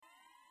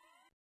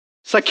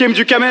Sakiem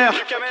du Camer.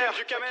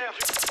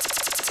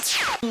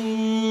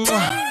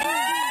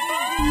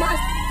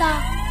 Master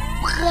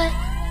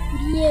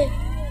Premier.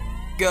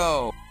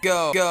 Go,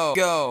 go, go,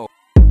 go.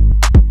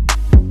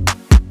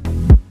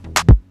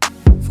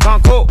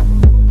 Franco,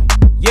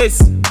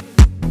 yes.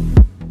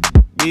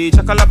 Et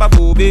Chakalaba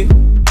Bobé.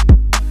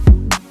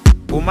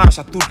 Hommage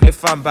à toutes les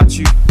femmes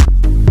battues.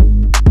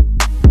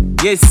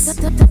 Yes.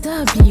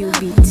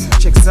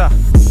 Check ça.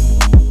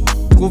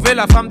 Trouver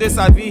la femme de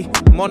sa vie,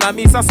 mon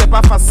ami, ça c'est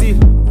pas facile.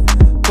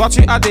 Toi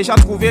tu as déjà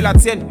trouvé la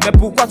tienne, mais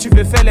pourquoi tu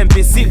veux faire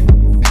l'imbécile?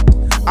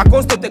 À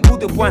cause de tes coups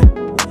de poing,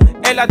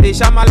 elle a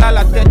déjà mal à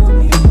la tête.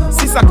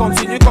 Si ça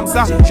continue comme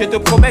ça, je te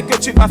promets que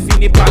tu vas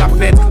finir par la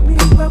perdre.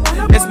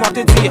 Laisse-moi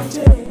te dire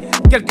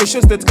quelque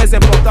chose de très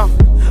important.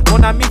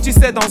 Mon ami, tu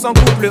sais, dans un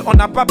couple, on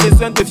n'a pas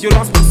besoin de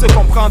violence pour se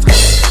comprendre.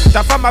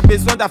 Ta femme a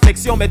besoin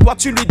d'affection, mais toi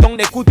tu lui donnes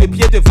les coups de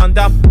pied de Van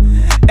Damme.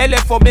 Elle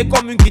est formée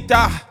comme une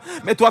guitare,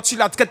 mais toi tu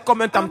la traites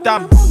comme un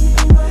tam-tam.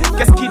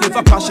 Qu'est-ce qui ne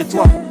va pas chez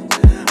toi?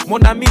 Mon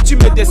ami, tu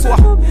me déçois.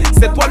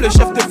 C'est toi le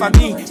chef de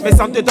famille, mais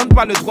ça ne te donne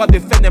pas le droit de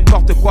faire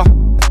n'importe quoi.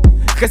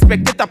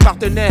 Respecter ta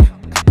partenaire,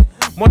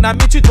 mon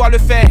ami, tu dois le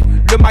faire.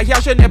 Le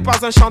mariage n'est pas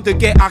un champ de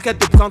guerre.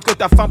 Arrête de prendre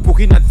ta femme pour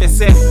une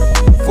adversaire.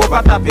 Faut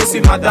pas taper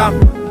sur madame,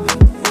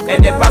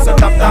 elle n'est pas un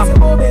tam-tam.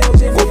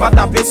 Faut pas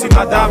taper sur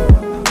madame,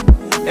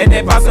 elle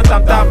n'est pas un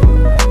tam-tam.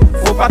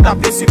 Faut pas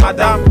taper sur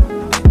madame,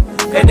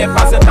 elle n'est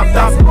pas un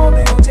tam-tam.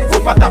 Faut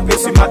pas taper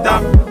sur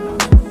madame,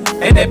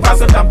 elle n'est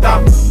pas un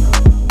tam-tam.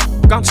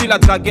 Quand tu la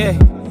draguais,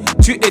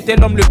 tu étais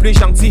l'homme le plus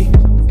gentil.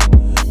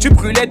 Tu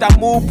brûlais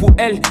d'amour pour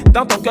elle,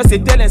 dans ton cœur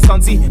c'était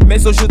l'incendie.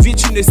 Mais aujourd'hui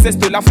tu ne cesses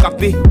de la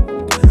frapper,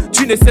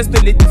 tu ne cesses de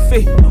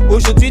l'étouffer.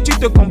 Aujourd'hui tu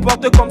te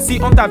comportes comme si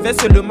on t'avait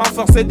seulement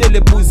forcé de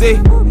l'épouser.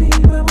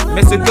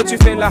 Mais ce que tu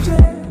fais là,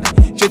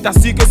 je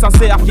t'assure que ça ne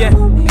sert à rien.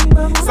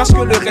 Sache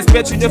que le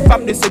respect d'une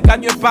femme ne se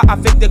gagne pas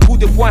avec des coups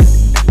de poing.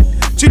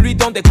 Tu lui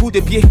donnes des coups de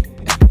pied,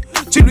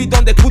 tu lui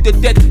donnes des coups de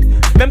tête,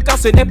 même quand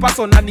ce n'est pas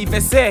son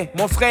anniversaire.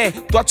 Mon frère,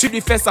 toi tu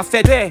lui fais sa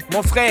fête.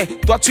 Mon frère,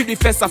 toi tu lui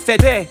fais sa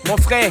fête. Mon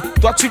frère,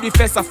 toi tu lui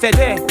fais sa fête.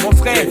 Mon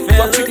frère,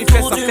 toi tu lui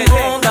fais sa fête.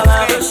 À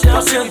la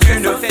recherche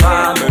d'une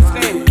femme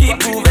qui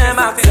pouvait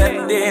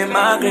m'accepter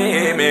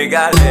malgré mes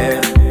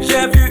galères.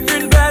 J'ai vu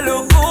une belle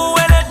roue,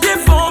 elle est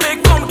déformée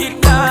comme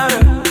guitare.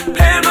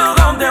 Elle me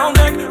rendait en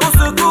deck, on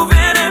se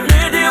couvrait les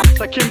médias.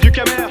 Sakiem du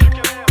Camer.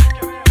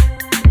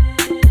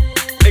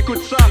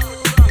 Écoute ça.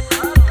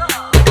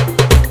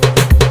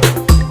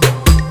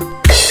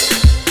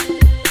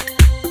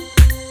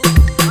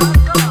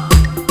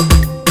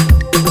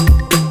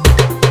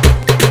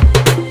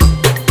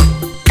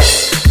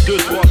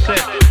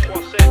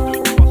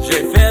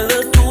 J'ai fait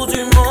le tour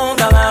du monde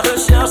à la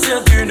recherche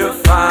d'une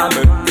femme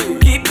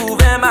qui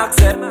pouvait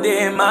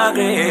m'accepter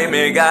malgré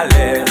mes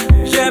galères.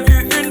 J'ai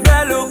vu une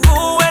belle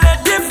roue, elle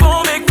est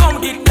déformée comme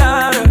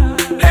guitare.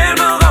 Elle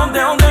me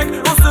rendait en deck,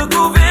 on se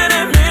couvrait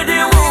les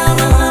médias.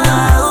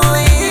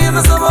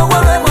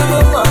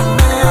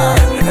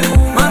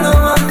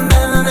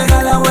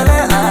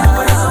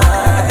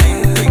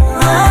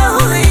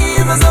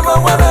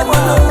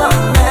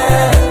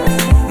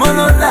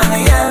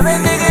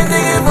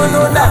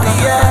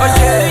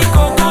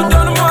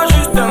 Donne-moi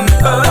juste un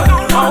peu,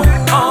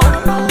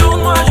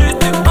 donne-moi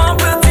juste un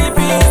petit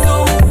bisou.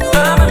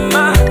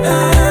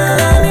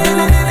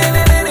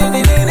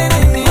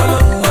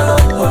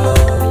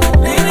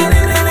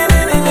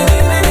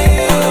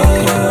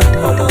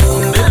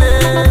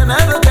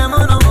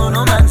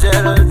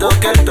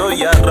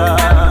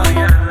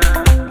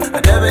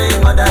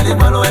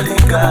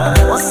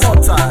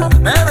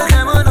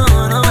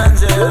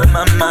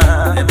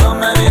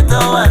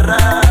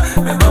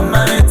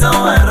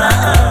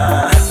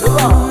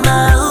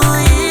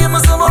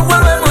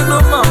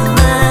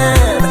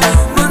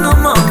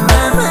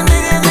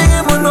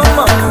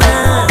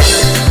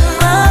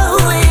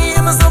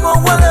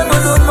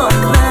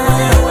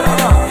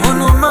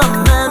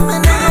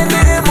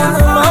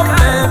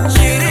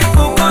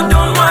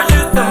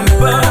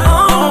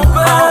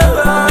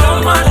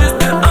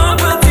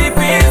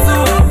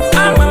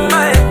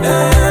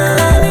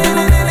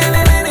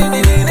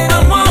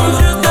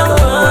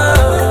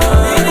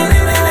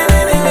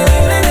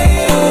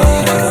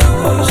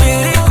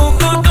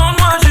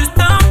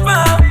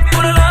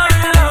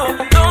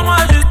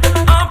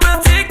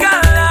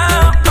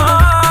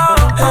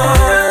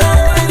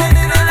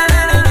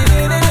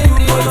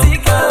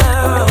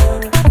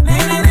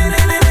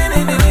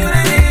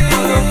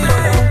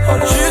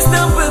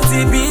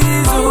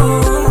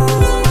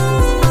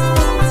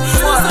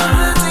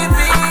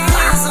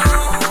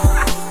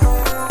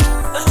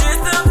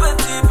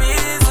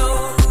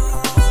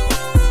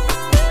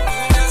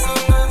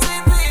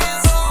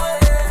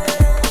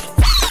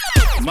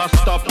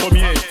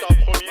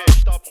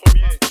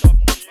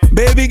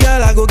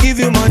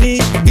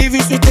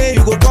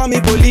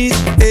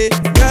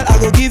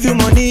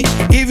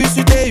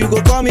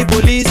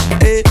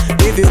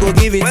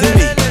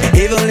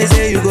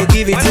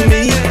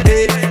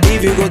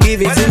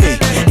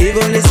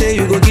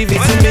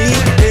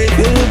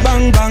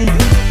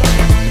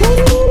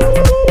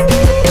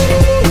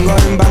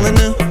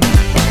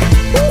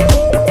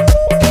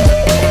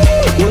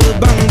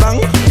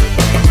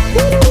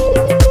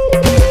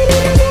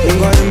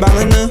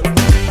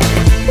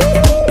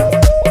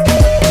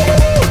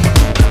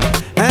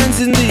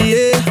 in the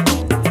air,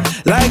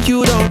 like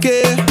you don't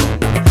care.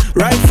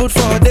 Right foot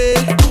for day,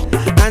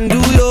 and do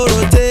your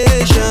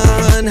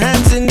rotation.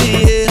 Hands in the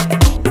air,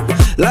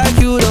 like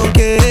you don't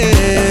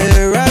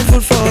care. Right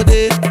foot for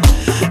day,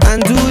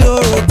 and do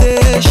your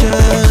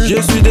rotation.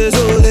 Je suis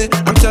désolé,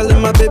 I'm telling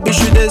my baby, je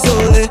suis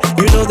désolé.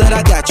 You know that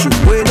I got you,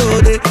 wait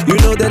no day. You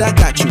know that I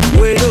got you,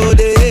 wait no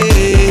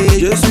day.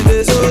 Je suis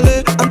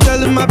désolé, I'm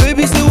telling my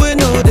baby, still wait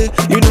no day.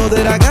 You know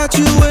that I got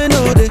you, wait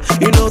no day.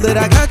 You know that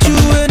I got you,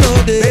 wait no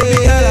day. Baby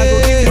girl, I go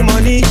give you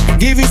money,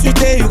 give you sweet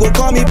day, you go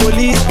call me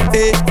police.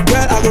 Hey,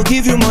 girl, I go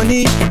give you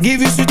money,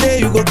 give you sweet day,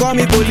 you go call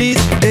me police.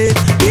 Hey,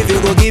 if you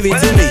go give it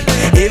to me,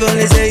 if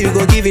only say you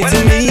go give it to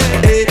me.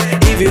 Hey,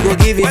 if you go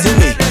give it to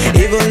me,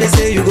 if only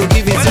say you go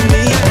give it to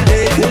me.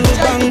 Hey,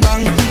 bang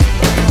bang.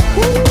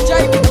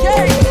 JBK.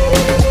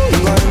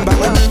 Bang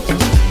bang.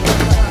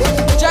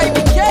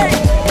 JBK.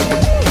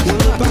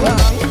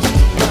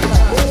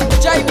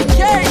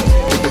 JBK.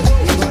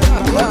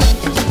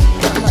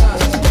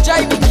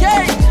 JBK.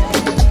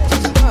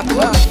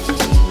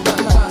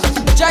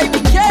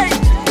 JBK.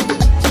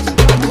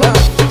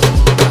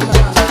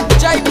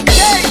 JBK.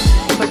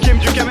 Hakim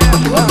du Camer.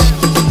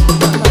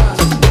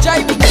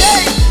 JBK.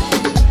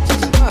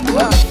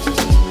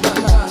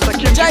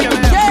 Hakim du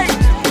Camer.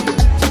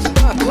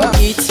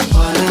 Hit,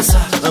 voilà ça,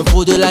 un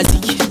pro de la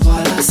zik,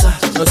 voilà ça,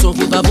 un son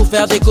qui va vous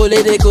faire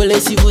décoller, décoller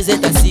si vous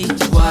êtes assis,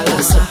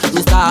 voilà ça,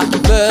 une star qui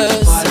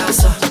buzz, voilà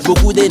ça,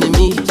 beaucoup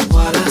d'ennemis,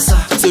 voilà ça,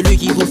 celui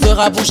qui vous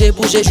fera bouger,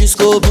 bouger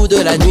jusqu'au bout de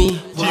la nuit,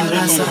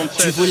 voilà ça,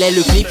 tu voulais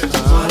le clip,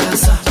 voilà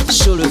ça,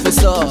 chaud le feu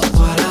sort,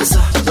 voilà ça,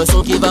 un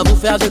son qui va vous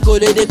faire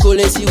décoller,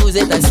 décoller si vous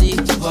êtes assis,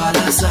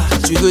 voilà ça,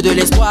 tu veux de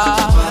l'espoir,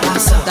 voilà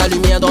ça, ta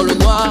lumière dans le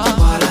noir,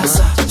 voilà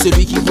ça,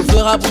 celui qui vous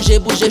fera bouger,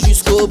 bouger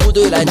jusqu'au bout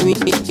de la nuit.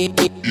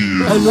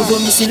 Un nouveau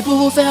missile pour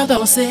vous faire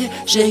danser.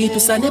 Chérie, tout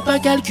ça n'est pas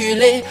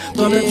calculé.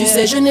 Toi-même tu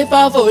sais, je n'ai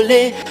pas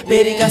volé.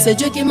 Périca, c'est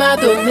Dieu qui m'a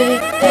donné.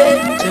 Hey,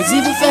 j'ai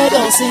dit vous faire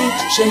danser.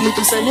 Chérie,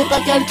 tout ça n'est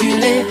pas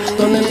calculé.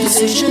 Toi-même tu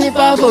sais, je n'ai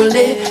pas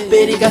volé.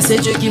 Périca, c'est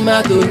Dieu qui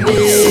m'a donné.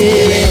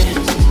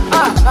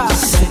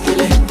 C'est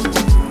qu'elle est.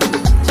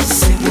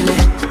 C'est qu'elle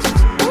est.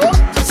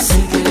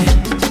 C'est qu'elle est.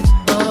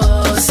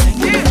 Oh, c'est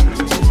qu'elle est.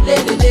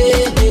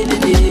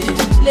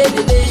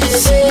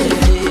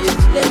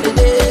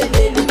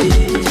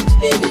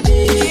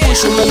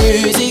 Bouge ma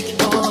musique,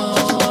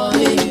 oh,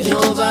 et viens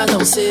on va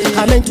danser.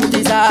 Ramène tous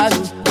tes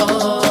amis,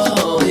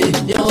 oh, et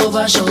viens on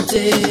va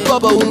chanter.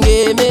 Bobo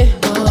Ungeme,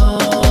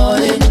 oh,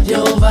 et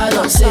viens on va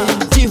danser.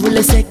 Tu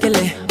voulais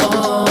séqueler,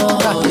 oh,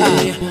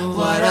 et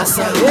voilà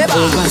ça.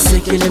 On va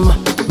séqueler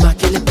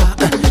marquer les pas,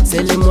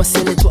 c'est les moi,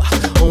 c'est les toi.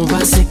 On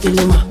va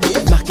séqueler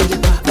marquer les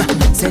pas,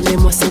 c'est les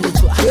moi, c'est les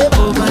toi.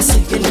 On va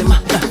séqueler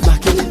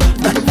marquer les pas,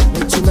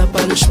 mais tu n'as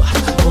pas le choix.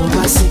 On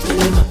va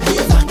séqueler marquer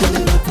les pas,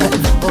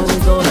 on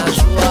est dans la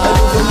joie.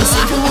 Comme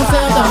c'est pour vous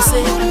faire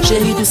danser,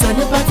 chérie, tout ça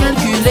n'est pas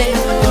calculé.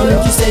 Comme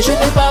tu sais, je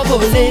n'ai pas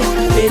volé.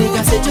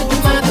 Périca, c'est Dieu qui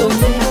m'a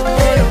donné.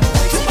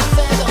 C'est pour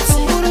faire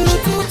danser,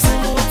 chérie, tout ça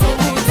n'est pas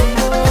calculé.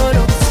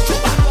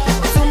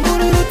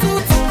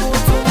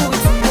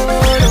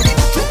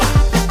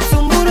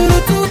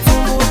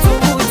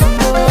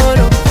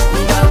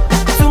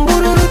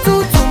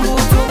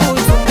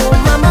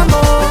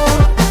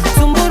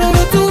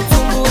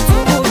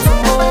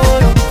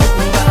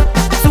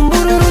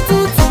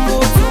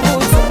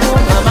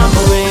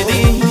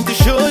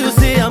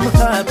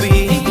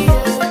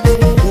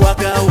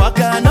 Waka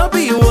waka no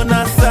be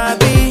wanna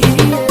sabi.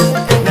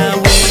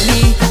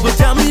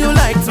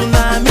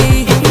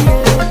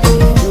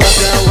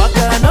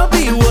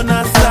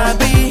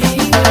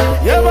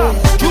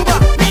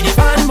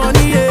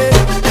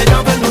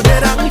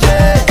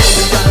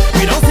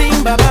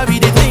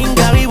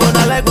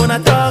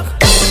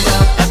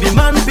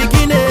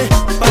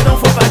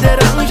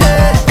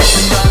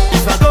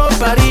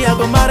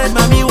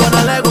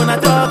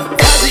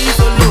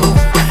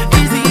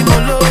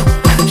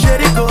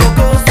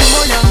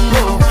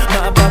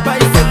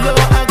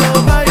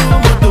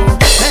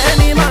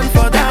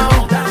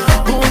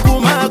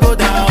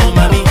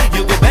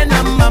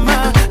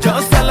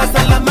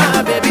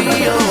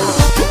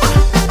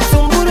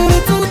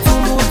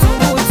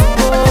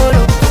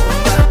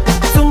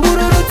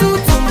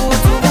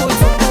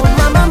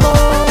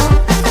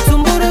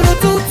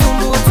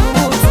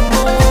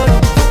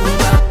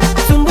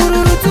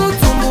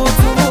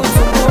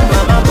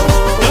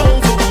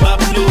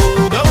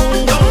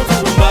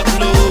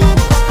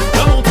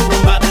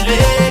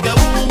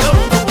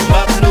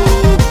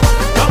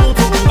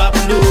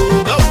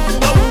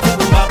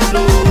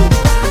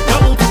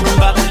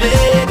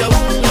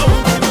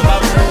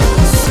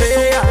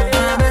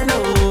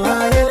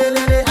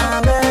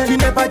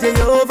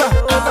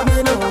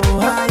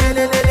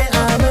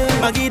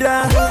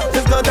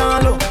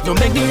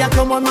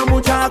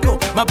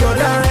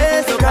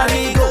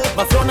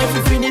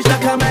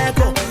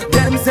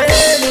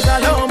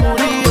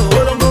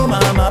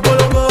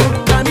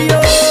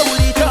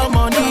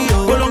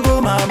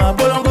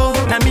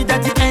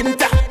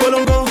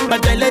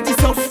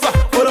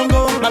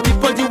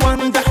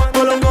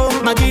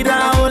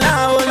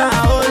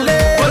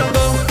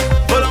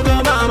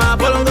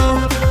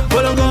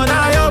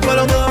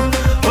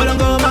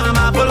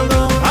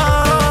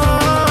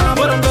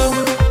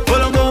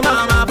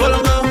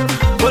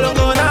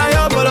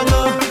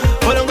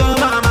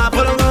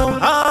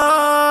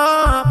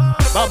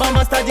 Baba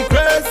master the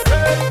craze.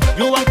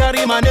 You want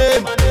carry my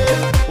name.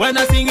 When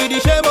I sing it the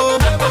shemo,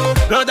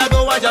 brother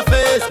go watch your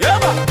face.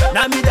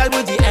 Now me that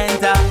with the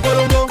enter.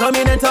 Come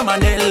in enter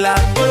Manila.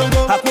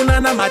 Hakuna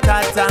na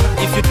matata.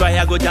 If you try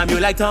I go jam you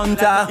like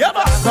Tonta.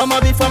 Come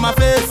up before my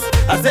face.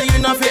 I say you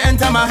not fi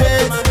enter my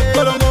head.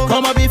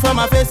 Come up before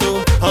my face,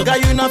 oh. Oga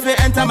you not fi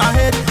enter my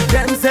head.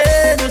 Them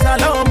say do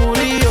salon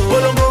muri oh.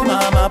 Polongo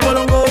mama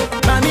polongo,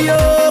 mami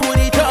oh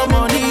muri to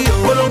money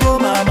oh. Polongo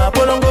mama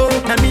polongo,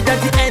 na me that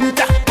the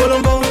enter.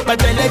 Polongo,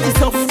 but I let it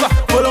suffer.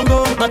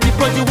 Polongo, my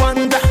people you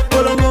wonder.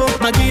 Polongo,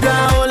 my gida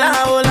hola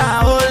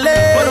hola ole.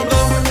 Polongo,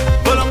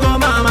 polongo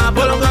mama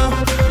polongo,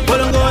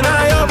 polongo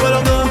na yo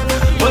polongo,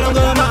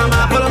 polongo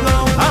mama polongo.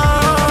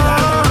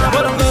 Ah,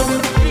 polongo,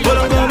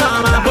 polongo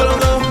mama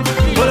polongo,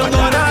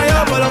 polongo na yo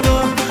polongo,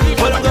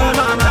 polongo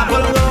mama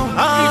polongo. Ah,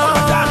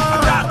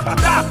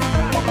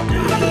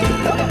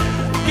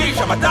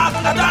 Kisha matak,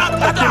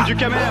 Hakim du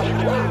Camer.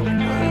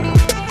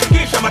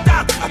 Kisha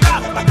matak,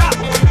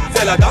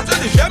 c'est la danse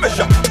du chien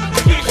méchant.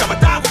 Kisha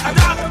matak,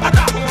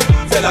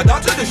 c'est la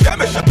danse du chien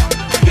méchant.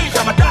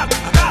 Kisha matak,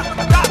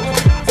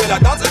 c'est la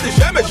danse du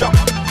chien méchant.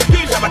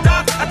 Kisha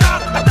matak,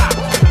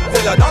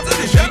 c'est la danse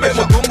du chien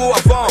méchant. Tumbo à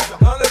fond,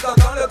 dans le temps.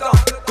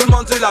 Tout le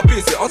monde sur la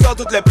piste, on sort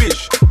toutes les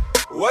piches.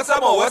 Ouais c'est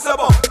bon.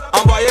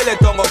 Envoyez les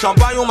tongos,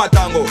 champagne ou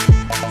matango.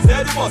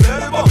 C'est du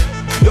bon.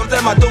 Yo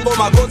t'aime ma tongo,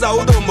 ma cosa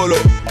ou dombolo.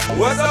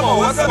 Ouais c'est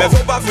bon. Mais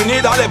faut pas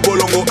finir dans les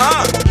bolongos,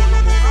 hein.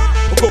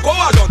 Coco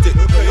argenté,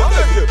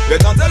 viens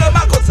danser le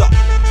Makosa.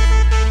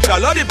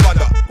 Chalot du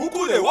Prada,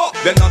 coucou les wa.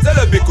 Viens danser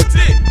le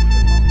Bikouti.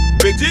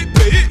 Petit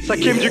pays,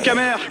 Hakim du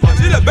Camer.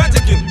 voici le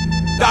Betikin.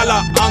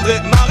 Tala, André,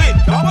 Marie.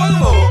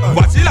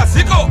 Voici la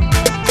Siko.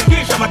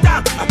 Kisha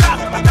matak,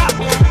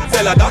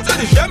 c'est la danse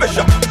du chien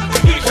méchant.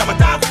 Kisha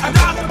matak,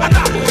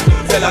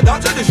 c'est la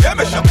danse du chien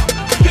méchant.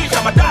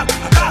 Kisha matak,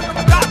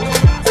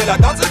 c'est la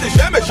danse du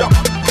chien méchant.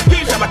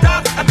 Kisha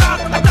matak,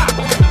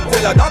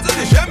 c'est la danse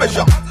du chien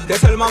méchant. T'es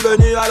seulement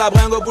venu à la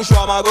bringue pour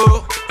choix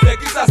mago. C'est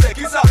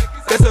qui ça?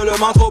 T'es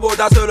seulement trop beau,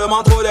 t'as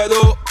seulement trop les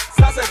dos.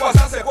 Ça c'est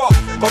quoi?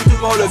 Comme tout le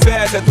monde le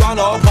fait, c'est toi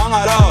non, prends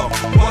alors.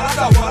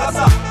 Voilà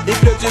ça. Il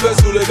pleut, tu veux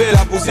soulever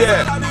la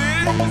poussière.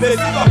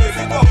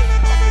 Méfie-toi.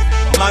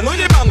 Manu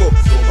Mango,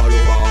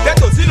 t'es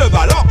aussi le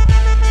ballon.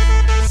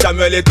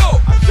 Samuel Eto'o,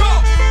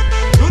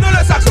 Juno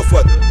le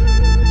saxophone.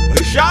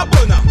 Richard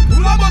Bona,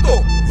 Oula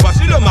Moto,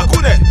 voici le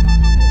Makounet.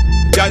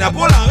 Diana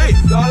Paul Henry,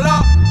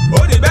 Salah,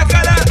 Odi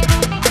Bekele.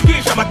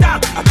 Kisha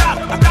matak,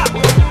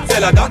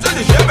 c'est la danse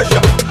du chien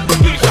méchant.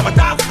 Kisha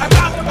matak,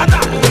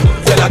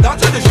 c'est la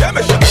danse du chien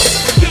méchant.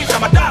 Kisha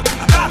matak,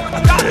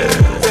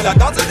 c'est la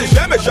danse du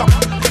chien méchant.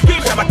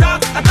 Kisha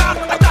matak,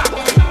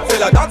 c'est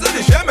la danse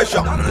du chien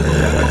méchant.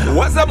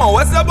 Ouais c'est bon.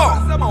 C'est la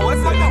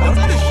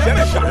danse du chien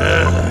méchant.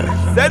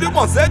 C'est du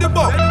bon. C'est la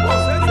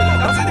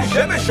danse du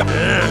chien méchant.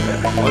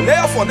 On est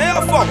à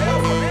fond.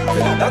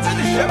 C'est la danse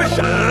du chien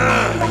méchant.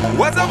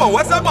 Ouais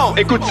c'est bon.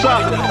 Écoute ça.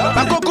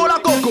 La coco.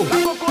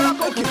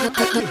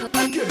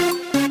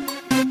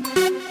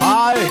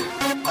 Aïe.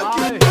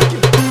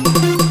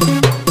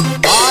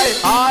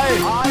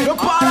 Le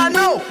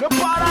parano.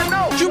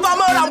 Tu vas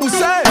me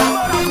rembourser.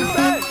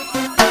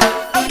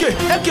 Ok.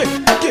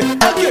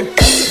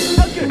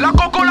 La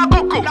coco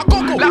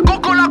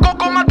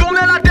m'a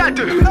tourné la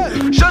tête.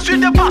 Je suis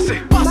dépassé.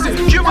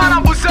 Tu vas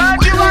l'embousser.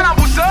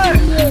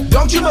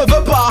 Donc tu me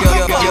veux pas.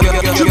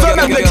 Tu veux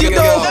mes petits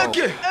dos.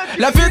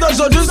 Les filles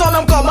d'aujourd'hui sont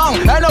même comment.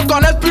 Elles ne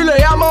connaissent plus le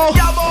yamo.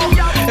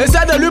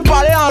 Essaie de lui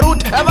parler en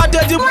route. Elle va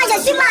te dire Moi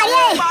je suis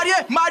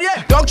mariée.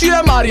 Donc tu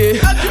es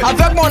marié.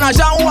 Avec mon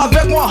agent ou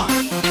avec moi.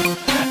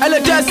 Elle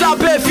était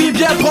sapée, fille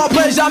bien propre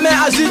et jamais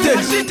agitée.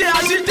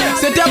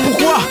 C'était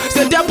pourquoi?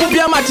 C'était pour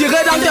bien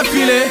m'attirer dans tes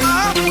filets.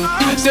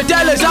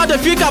 C'était le genre de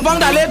fille qu'avant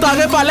d'aller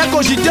draguer fallait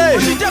cogiter.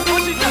 2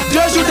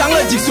 jours dans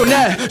le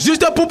dictionnaire,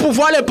 juste pour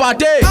pouvoir les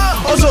pâter.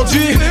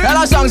 Aujourd'hui, elle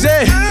a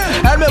changé.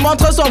 Elle me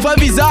montre son vrai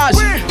visage.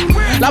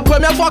 La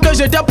première fois que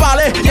je t'ai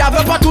parlé, y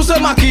avait pas tout ce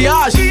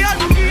maquillage.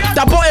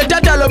 Ta peau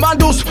était tellement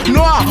douce,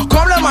 noire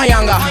comme le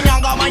Mayanga.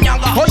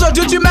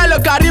 Aujourd'hui tu mets le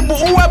caribou.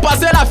 Où est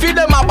passée la fille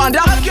de ma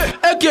banda?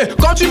 Et que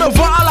quand tu me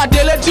vois à la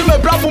télé, tu me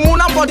prends pour mon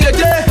emporté.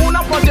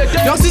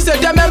 Donc si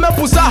c'était même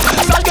pour ça,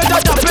 sache que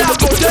t'as tapé à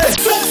côté.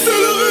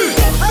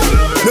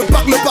 Ne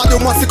parle pas de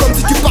moi, c'est comme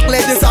si tu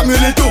parlais des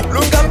Samuel Eto'o.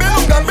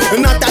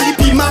 Nathalie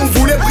Pimang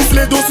voulait briser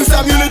les dos sur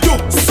Samuel Eto'o.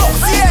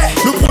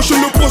 Le prochain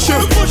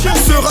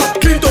sera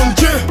Clinton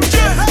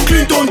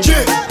J.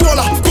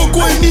 Voilà,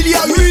 Coco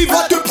Emilia, lui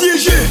va te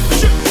piéger.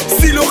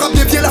 Si le rap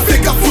devient la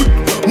féca foot,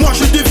 moi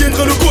je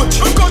deviendrai le coach.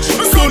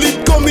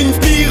 Solide comme une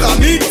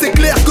pyramide, c'est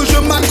clair que je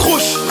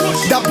m'accroche.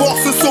 D'abord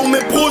ce sont mes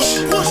proches,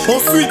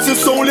 ensuite ce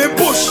sont les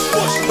poches.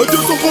 De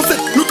son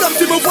concept, le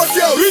quartier me voit,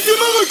 oui tu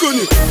m'as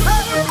reconnu.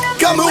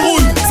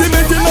 Cameroun, c'est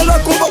maintenant là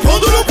qu'on va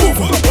prendre le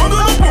pouvoir.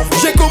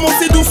 J'ai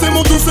commencé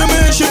doucement,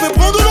 mais je vais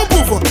prendre le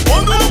pouvoir.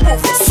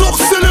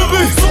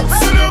 Sorcellerie,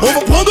 on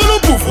va prendre le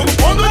pouvoir.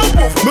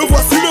 Me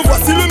voici le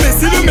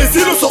messie,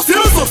 le sorcier.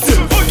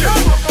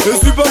 Je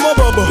suis pas ma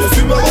baba, je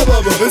suis pas ma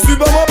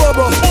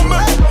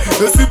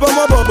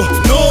baba.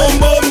 Non,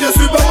 mom, je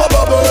suis pas ma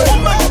baba.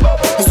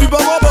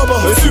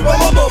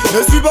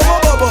 ne suis pas ma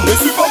baba, ne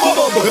suis pas ma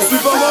baba, ne suis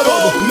pas ma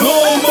baba.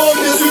 Non, man,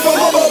 ne suis pas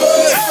ma baba.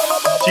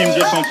 Team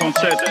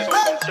 237.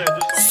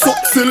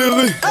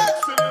 S'accélérer.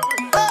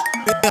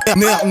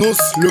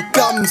 Nernos, le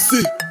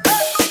KMC.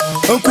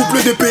 Un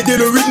couple de PD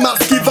le 8 mars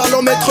qui va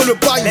leur mettre le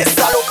pagne. Les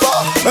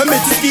salopards. Un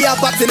métis qui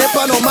abat, ce n'est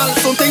pas normal.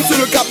 Son teint sur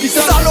le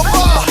capitaine.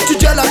 Salopard. Tu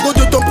dis à la go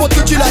de ton pote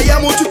que tu la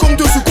yam ou tu comptes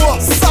dessus quoi.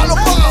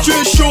 Salopard. Tu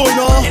es chaud,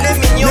 non? Il est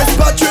mignon. N'est-ce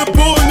pas, tu es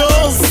beau,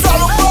 non?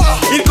 Salopard.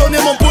 Il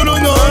connaît mon polo,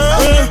 non?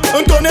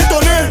 Un tonnet.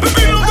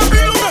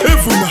 Et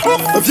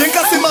vous, viens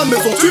casser ma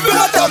maison, tu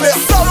verras ta mère.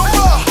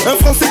 Salopard. Un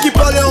français qui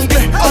parlait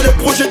anglais a le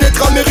projet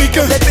d'être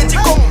américain. Les petits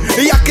cons.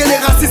 Et y'a que les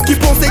racistes qui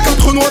pensaient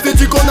qu'entre noirs et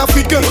du con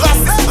africain.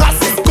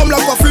 Raciste. Comme la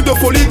coiffure de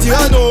folie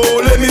Diano.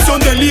 L'émission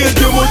d'Eli est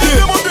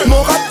démodée.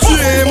 Mon rap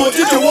tué, mon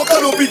dit que walk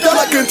à l'hôpital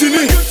à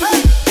Quintini.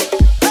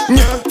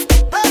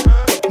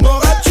 Mon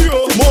rap tué.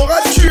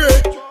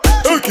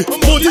 Ok,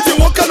 mon dit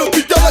que walk à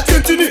l'hôpital à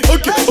Quintini.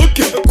 Ok.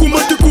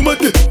 Kumate.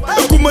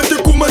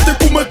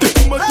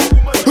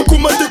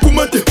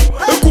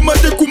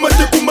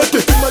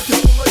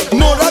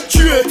 Mon rap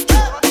tué.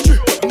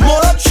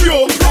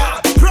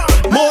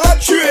 Mon rap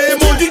tué,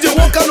 mon dit que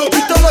walk à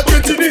l'hôpital à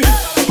Quintini.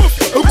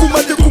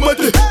 Kumate,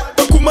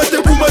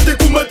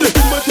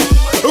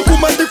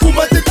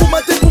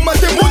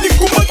 mon dit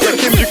kumate.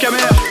 Kim du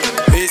Camer.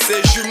 Et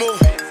ses jumeaux,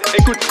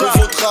 Écoute que ça.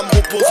 votre âme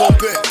repose en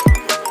paix.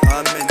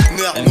 Amen.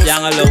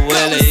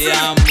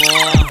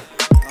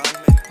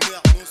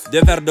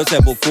 Deux verres d'eau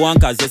c'est beaucoup, un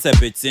casier c'est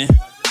petit.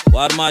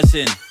 War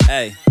Machine,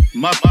 hey.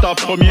 Masta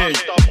premier.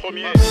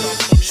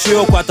 J'suis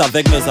au quad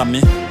avec mes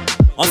amis.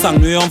 On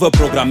s'ennuie, on veut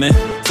programmer.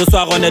 Ce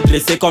soir on est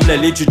dressé comme les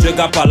lits du Dieu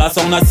Palace.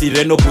 On a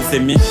ciré nos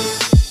poussées.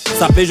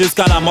 Ça fait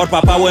jusqu'à la mort,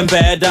 papa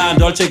Wembeda,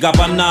 Dolce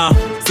Gabbana.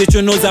 Si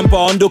tu nous aimes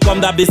pas, on doit comme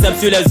d'habitude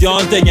sur les yeux,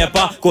 on t'aignait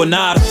pas,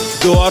 connard.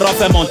 Dehors on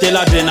fait monter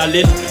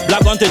l'adrénaline.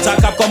 Blague on te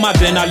tchakap comme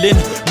adrénaline.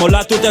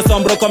 Mola tout est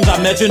sombre comme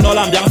jamais. Tu know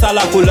l'ambiance à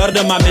la couleur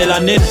de ma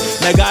mélanine.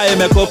 Mes gars et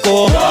mes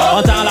cocos,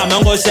 on tend la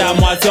main gauche et à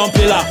moitié on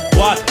plie la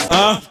droite.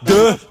 1,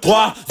 2,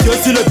 3, yeux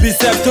sur le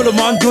biceps, tout le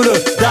monde doux le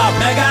dab.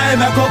 Mes gars et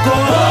mes cocos,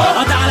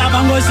 on tend la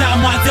main gauche et à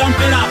moitié on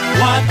plie la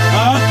droite.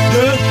 1, 2,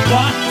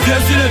 3,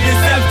 yeux sur le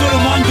biceps, tout le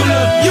monde doux le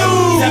you.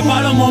 C'est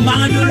pas le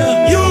moment doux le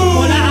you.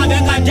 On a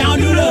avec un down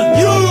doux le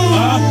you.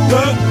 1, 2,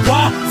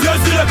 3, yeux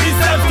sur le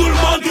biceps, tout le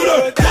monde doux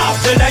le dab.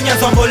 Les lignes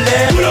sont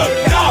volées, doux le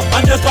dab.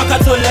 1, 2, 3,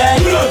 4 soleil,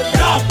 doux le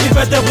dab. Il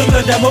fait te brûler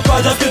le démo,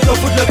 pas juste te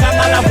foutre le gang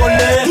à la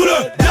volée, doux le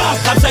dab.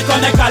 Comme c'est qu'on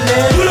est calé,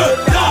 doux le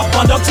dab.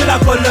 Pendant que tu la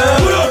colles,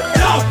 doux le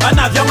dab. Un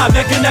avion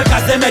avec une aile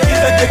cassée, mais qui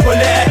veut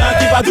décoller, un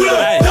qui va doux le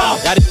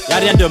dab. Y'a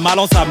rien de mal,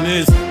 on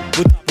s'amuse.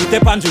 Vous t'es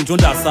pas un junjun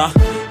d'assa.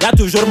 Y'a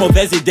toujours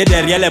mauvaise idée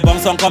derrière les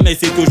bombes sont comme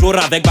ici, toujours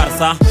avec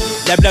Barça.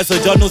 Les blesses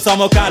John, nous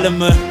sommes au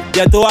calme.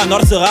 Bientôt à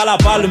Nord sera la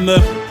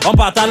palme. On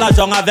partage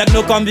l'argent avec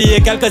nos combis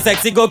et quelques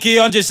sexy go qui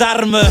ont du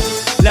charme.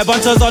 Les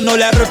bonnes choses on nous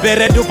les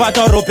repérer, d'où pas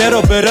ton repère.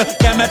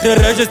 Qu'un mettre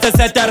heureux, juste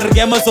 7 heures.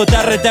 Game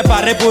sauteur, t'es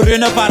paré pour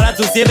une parade,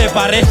 souci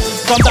réparé.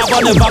 Comme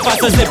d'abord ne va pas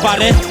se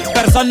séparer.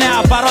 Personne n'est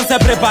à part, on s'est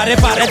préparé.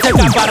 Paraît c'est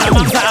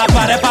qu'apparemment ça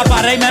apparaît pas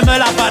pareil. Même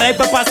l'appareil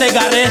peut pas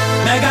s'égarer.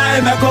 Mes gars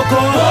et mes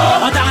cocos,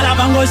 on t'a la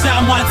main gauche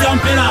à moitié, on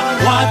plie la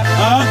droite.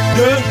 1,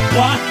 2,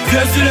 3,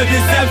 yeux sur le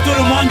biceps, tout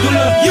le monde doux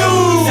le you.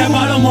 C'est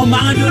pas le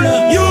moment doux le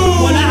you.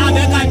 On a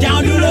avec un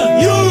down doux le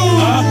you.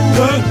 1,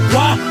 2,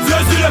 3,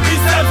 yeux sur le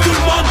biceps, tout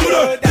le monde doux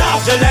le dab.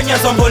 Je lègue,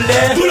 elles sont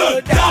volées, doux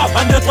le dab.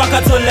 1, 2, 3,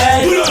 4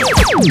 soleil, doux le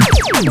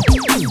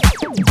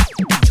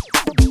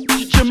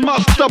DJ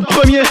Masta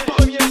premier.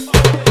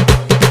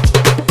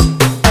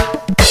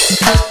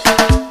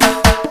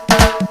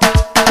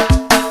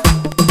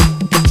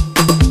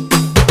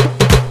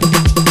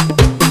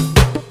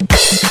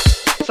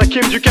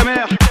 Kim du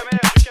Camer.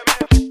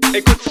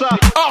 Écoute ça.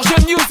 Orge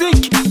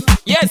Music.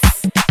 Yes.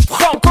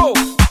 Franco.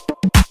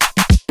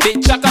 Des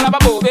chakalaba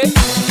bobé.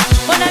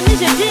 Mon ami,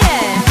 je dis,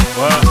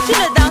 tu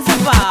ne danses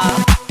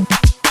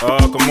pas.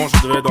 Comment je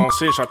devrais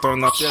danser? J'attends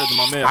un appel de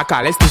ma mère.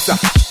 Aka, laisse tout ça.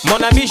 Mon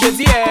ami, je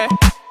dis,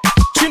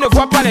 tu ne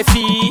vois pas les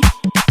filles.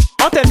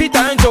 On t'invite à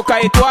un joker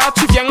et toi,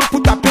 tu viens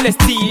pour taper les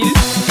styles.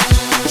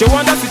 Je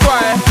wonder sur toi,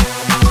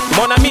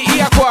 mon ami, il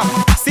y a quoi?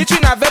 Si tu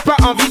n'avais pas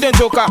envie d'un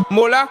joker,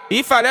 Mola,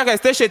 il fallait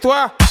rester chez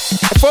toi.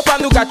 Il faut pas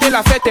nous gâter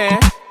la fête,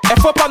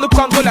 Il faut pas nous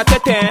prendre la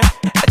tête,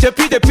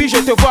 Depuis je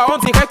te vois, on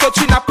dirait que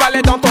tu n'as pas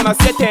l'air dans ton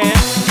assiette,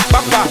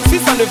 Papa, si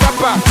ça ne va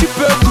pas, tu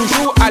peux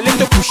toujours aller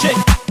te coucher.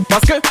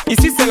 Parce que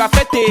ici c'est la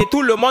fête et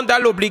tout le monde a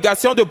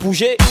l'obligation de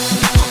bouger.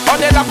 On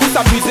est là pour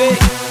s'amuser,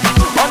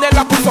 on est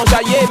là pour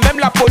s'enjailler. Même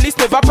la police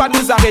ne va pas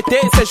nous arrêter.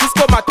 C'est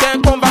jusqu'au matin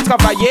qu'on va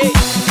travailler.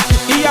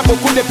 Il y a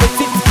beaucoup de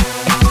petites,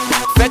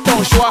 fais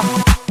ton choix.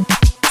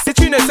 Si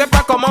tu ne sais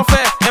pas comment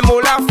faire, un mot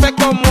là, fais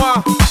comme moi.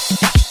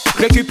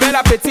 Récupère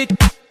la petite,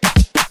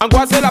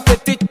 angoisser la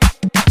petite,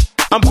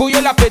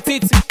 embrouiller la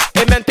petite,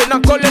 et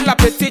maintenant coller la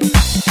petite.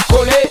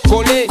 Coller,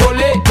 coller,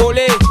 coller,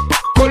 coller,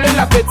 coller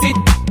la petite.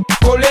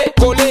 Coller,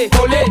 coller,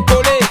 coller,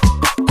 coller,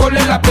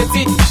 coller la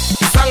petite.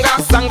 Zanga,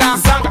 zanga,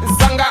 zanga,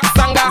 zanga,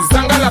 zanga,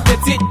 zanga la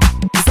petite.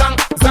 Zang,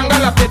 zanga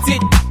la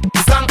petite.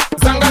 Zang,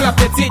 zanga la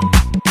petite.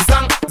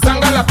 Zang,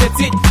 zanga la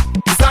petite.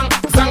 Zang,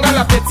 zanga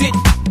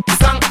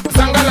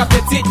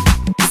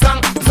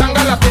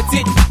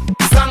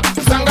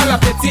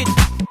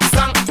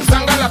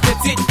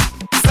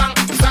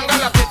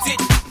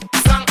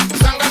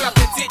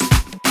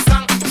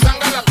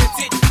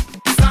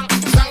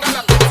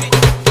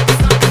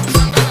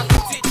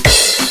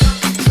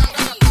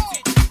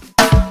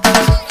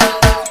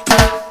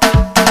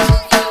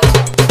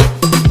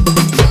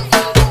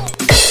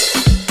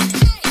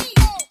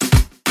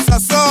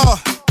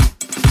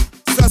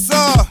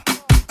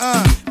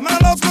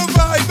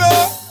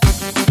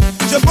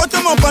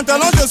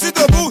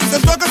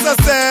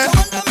je sais.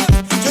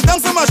 Je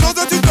danse ma chose,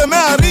 tu te mets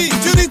à rire,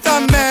 tu dis ta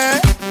mère.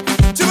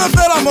 Tu veux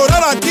faire la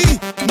morale à qui?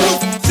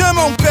 J'ai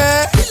mon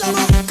père.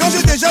 Quand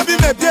j'ai déjà vu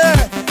mes pieds,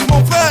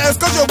 mon frère, est-ce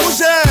que je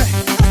bougeais?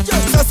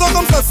 Ça sort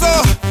comme ça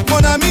sort, mon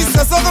ami,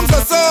 ça sort comme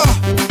ça sort.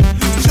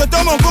 Je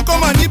donne mon coup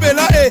comme un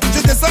Nibela et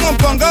je descends en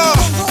panga.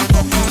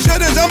 J'ai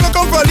des jambes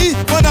comme Pali,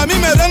 mon ami,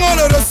 mes reins on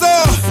le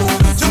ressort.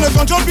 Je ne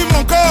contrôle plus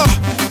mon corps.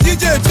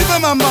 DJ, tu veux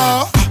ma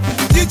mort?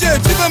 DJ,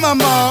 tu veux ma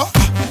mort?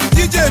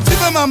 DJ, tu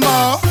veux ma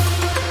mort?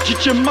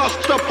 DJ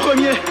Master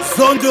premier.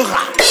 Zone de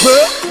rap.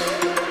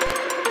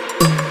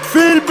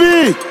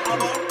 Philby.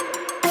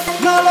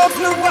 Now love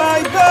the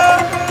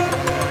wider.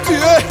 Tu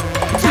es.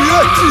 Tu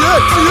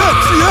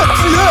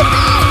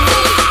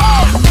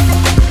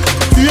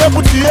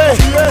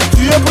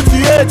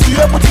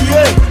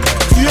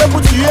es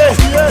pour tuer.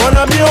 Mon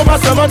ami, on va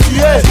seulement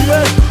tuer.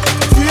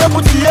 Tu es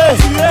pour tuer.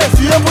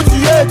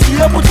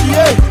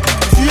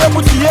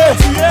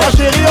 Ma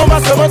chérie, on va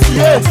seulement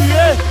tuer.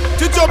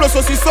 Tu tobes le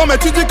saucisson, mais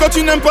tu dis que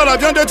tu n'aimes pas la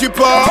viande du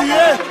porc.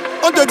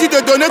 On te dit de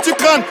donner, tu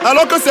crânes,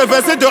 alors que c'est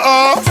versé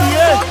dehors.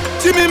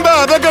 Tu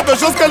m'imbats avec quelque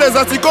chose que les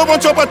asticots vont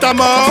choper ta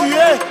mort.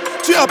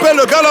 Tu appelles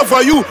le gars la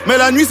voyou, mais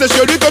la nuit c'est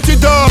chez lui que tu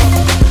dors.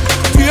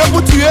 Tu es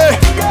pour tuer,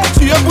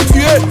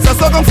 ça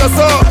sort comme ça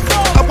sort.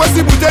 Après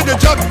 6 bouteilles de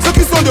Jack, ceux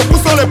qui sont debout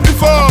sont les plus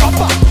forts.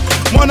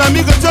 Mon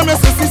ami, retiens bien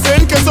ceci, c'est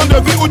une question de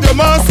vie ou de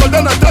mort. Un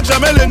soldat n'attaque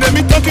jamais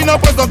l'ennemi tant qu'il n'a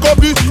pas encore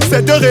bu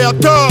ces 2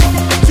 réacteurs.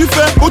 Tu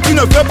fais ou tu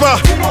ne fais pas,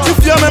 tu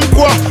fiers même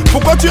quoi?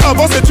 Pourquoi tu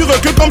avances et tu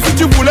recules comme si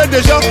tu voulais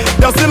déjà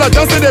danser la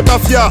danse des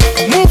mafias?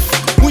 Mouf,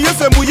 mouillé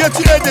c'est mouillé,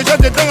 tu es déjà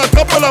dedans.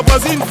 Attrape la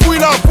voisine,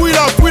 fouille-la.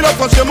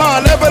 Franchement,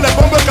 enlève les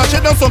bombes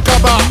cachées dans son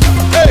cabas.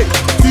 Hey,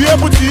 tu es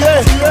pour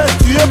tuer.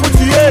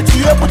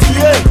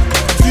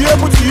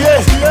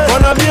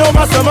 Mon ami, on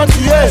va seulement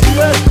tuer.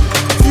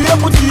 Tu es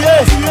pour tuer.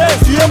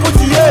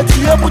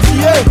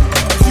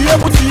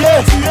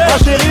 Ma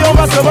chérie, on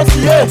va seulement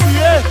tuer.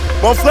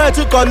 Mon frère,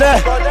 tu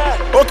connais.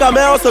 Au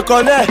caméra, on se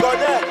connaît.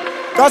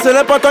 Quand ce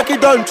n'est pas toi qui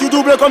donne, tu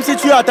doubles comme si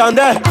tu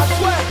attendais.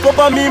 Faut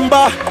pas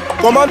mimba,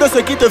 commande ce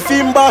qui te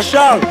filme,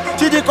 Charles.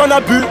 Tu dis qu'on a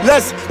bu,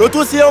 laisse. Le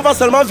tout si on va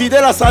seulement vider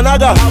la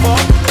sanaga.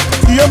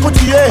 Tu es pour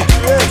tuer,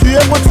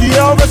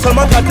 on veut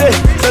seulement gratter.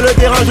 C'est le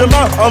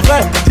dérangement, en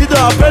vrai, tu te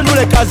rappelles nous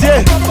les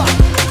casiers.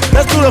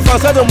 Laisse tout le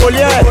français de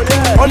Molière.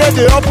 On est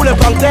dehors pour les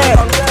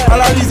panthères. À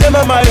l'Alizé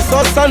même à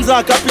Essos,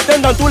 Sanza,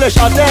 capitaine dans tous les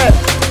châtains.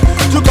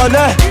 Tu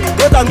connais,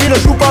 le tanguy ne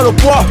joue pas le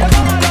poids.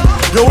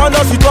 Le Wanda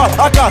sur toi,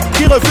 Aka,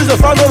 qui refuse de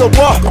fendre le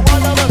bois.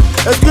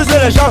 Excuse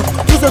les gens,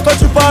 tout ce que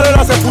tu parles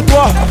là c'est pour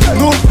toi.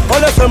 Nous,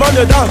 on est seulement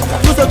dedans.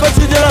 Tout ce que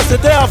tu dis là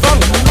c'était avant.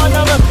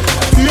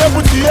 Tu es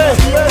pour tuer.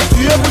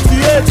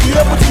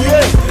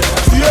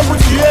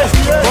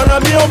 Mon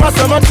ami, on va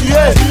seulement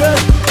tuer.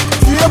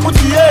 Tu es pour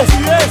tuer.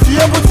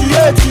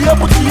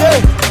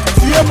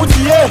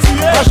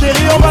 Ma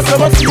chérie, on va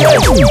seulement tuer.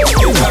 Tout le monde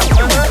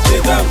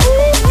est down.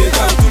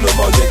 Tout le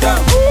monde est down.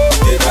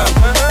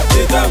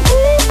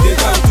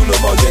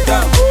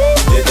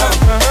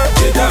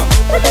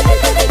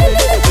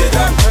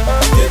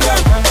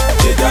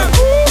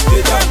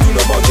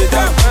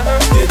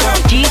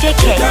 DJ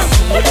KC,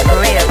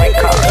 Real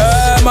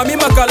Records. Mamie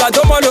Makala,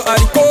 donne-moi le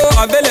haricot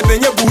avec les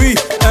beignets bouillis.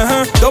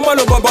 Donne-moi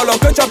le bobolon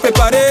que tu as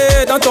préparé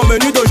dans ton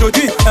menu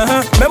d'aujourd'hui.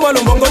 Mets-moi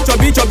le mongo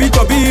chobi,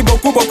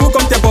 beaucoup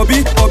comme tes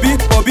Bobby.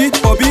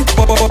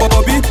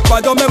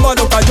 Pardon, mets-moi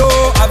le cadeau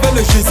avec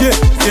le gésier.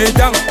 T'es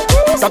dingue,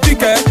 ça pique,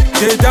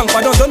 t'es dingue.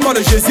 Pardon, donne-moi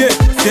le gésier.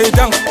 T'es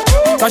dingue,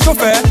 ça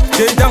chauffe,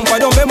 t'es dingue.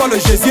 Pardon, mets-moi le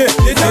gésier.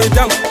 T'es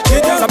dingue,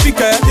 ça pique,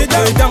 t'es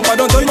dingue.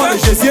 Pardon, donne-moi le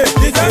gésier.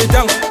 T'es dingue,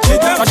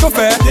 ça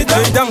chauffe, t'es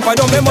dingue.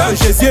 Pardon, mets-moi le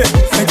gésier.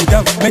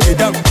 Mets des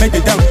dingues.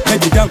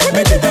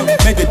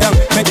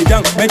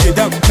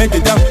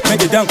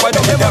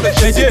 Pardon, mets-moi le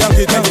gésier.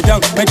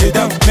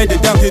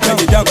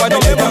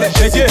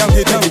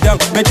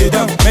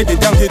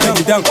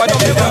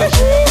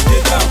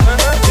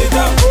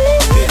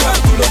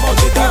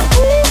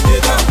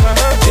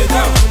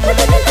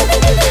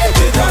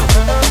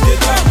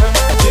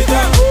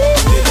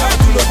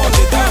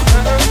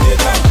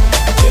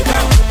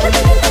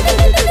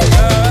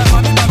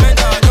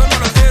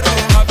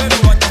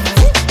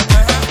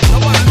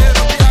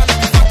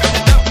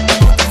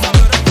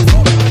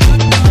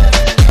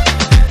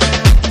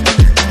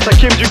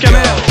 Sakim du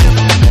Camer.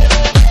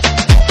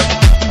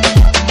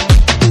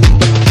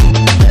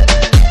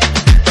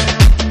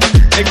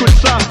 Écoute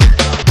ça.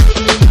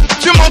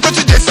 Tu montes,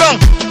 tu descends.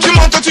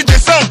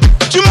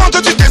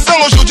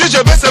 Aujourd'hui, je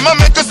vais seulement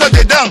mettre ça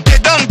dedans.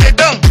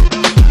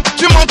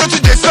 Tu montes, tu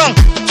descends.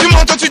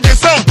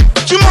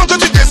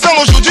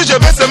 Aujourd'hui, je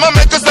vais seulement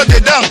mettre ça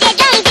dedans.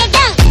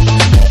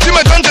 Tu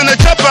me donnes de ne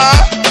sais pas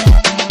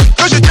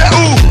que j'étais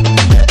où.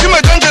 Tu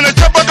me donnes de ne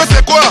sais pas que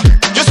c'est quoi.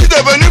 Je suis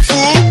devenu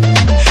fou.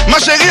 Ma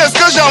chérie, est-ce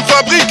que j'en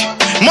fabrique?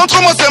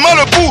 Montre-moi seulement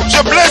le pouls.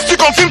 Je blesse, tu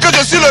confirmes que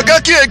je suis le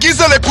gars qui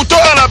aiguise les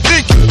couteaux à la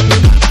brique.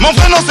 Mon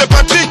vrai nom c'est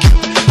Patrick,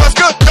 parce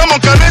que dans mon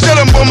carnet j'ai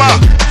le mboma.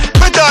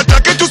 Prêt à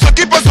attaquer tout ce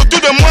qui passe autour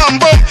de moi en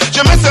bombe.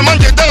 Je mets seulement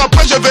dedans,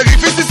 après je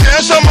vérifie si c'est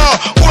un chat mort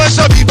ou un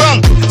chat vivant.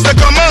 C'est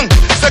comment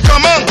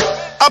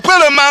Après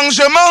le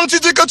mangement, tu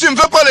dis que tu ne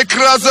veux pas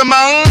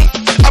l'écrasement.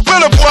 Après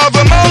le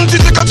boivement, tu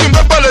dis que tu ne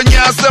veux pas le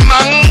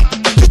niassement.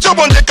 Tu te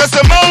bon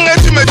décaissement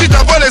et tu me dis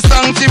d'avoir les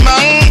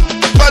sentiments.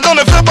 Pardon,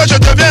 ne fais pas, je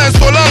deviens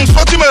insolent.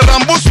 Soit tu me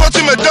rembourses, soit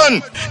tu me donnes.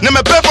 Ne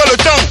me perds pas le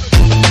temps.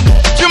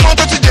 Tu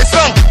montes, tu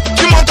descends.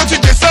 Tu montes, tu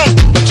descends.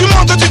 Tu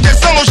montes, tu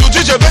descends.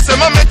 Aujourd'hui, je vais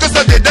seulement mettre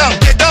ça dedans.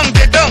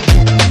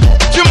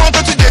 Tu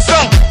montes, tu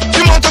descends.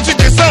 Tu montes, tu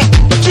descends.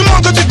 Tu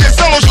montes, tu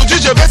descends.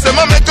 Aujourd'hui, je vais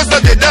seulement mettre ça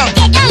dedans.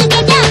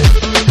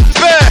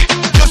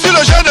 Je suis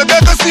le genre de gars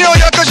que si on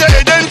y a que j'ai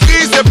aidé une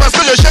fille, c'est parce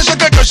que je cherche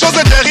quelque chose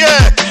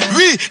derrière.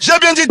 Oui, j'ai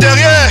bien dit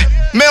derrière,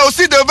 mais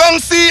aussi devant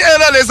si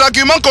elle a les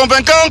arguments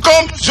convaincants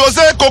comme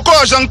José, Coco,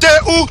 Argenté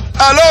ou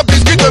alors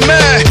biscuit de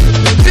mer.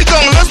 Dis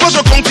donc, laisse-moi,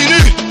 je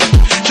continue.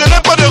 Je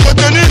n'ai pas de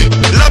retenue.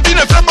 L'habit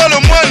ne fait pas le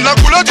moine,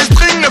 la couleur du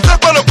string ne fait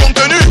pas le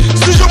contenu.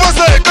 Si je vois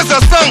ça et que ça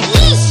sent,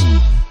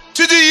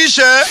 tu dis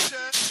iche.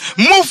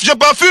 Mouf, je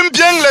parfume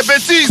bien les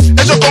bêtises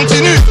et je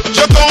continue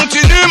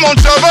mon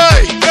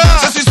travail.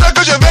 C'est sur ça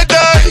que je vais die.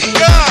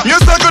 Mieux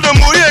ça que de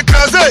mourir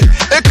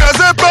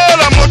écrasé par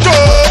la moto.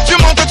 Tu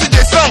montes, tu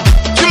descends.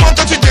 Tu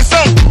montes, tu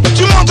descends.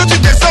 Tu montes, tu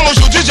descends.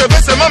 Aujourd'hui, je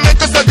vais seulement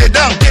mettre ça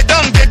dedans.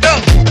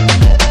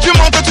 Tu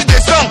montes, tu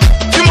descends.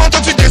 Tu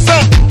montes, tu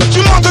descends. Tu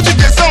montes, tu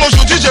descends.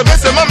 Aujourd'hui, je vais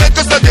seulement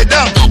mettre ça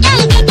dedans.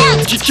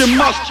 DJ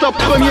Master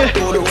premier.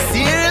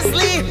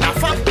 Seriously, na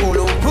fa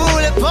polo,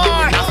 pull it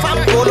bar, na fa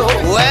polo,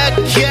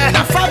 work yeah,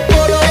 na fa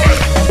polo.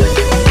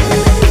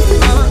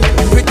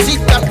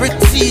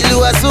 Petit,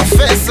 l'oiseau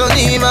fait son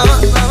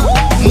image.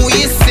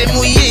 Mouillé c'est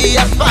mouillé,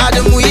 y'a pas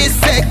de mouillé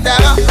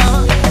secteur.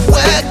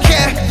 Work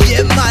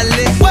yeah,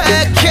 malé,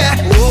 work yeah.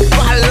 Oh,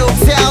 palo,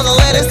 tell the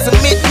ladies to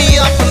meet me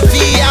up in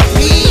VIP.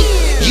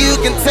 You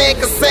can take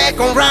a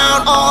second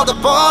round, all the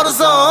bottles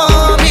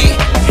on me.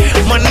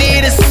 My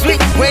need is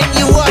sweet when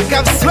you walk,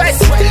 I'm sweat.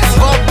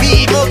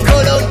 Bobby,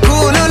 Mokolo,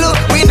 Kululu,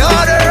 we know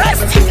the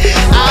rest.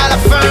 À la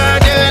fin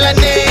de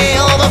l'année,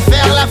 on va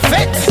faire la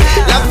fête.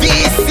 La vie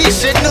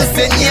ici chez nous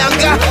c'est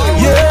Nyanga.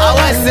 Ah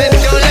ouais, c'est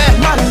violent.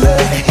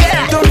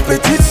 Ton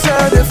petite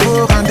sœur de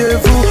faux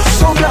rendez-vous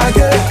sans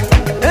blague.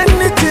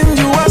 Anything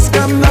you ask,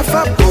 I'm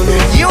Nafa Polo.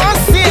 You want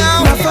see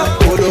him? Nafa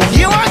Polo.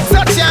 You want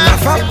touch him?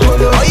 Nafa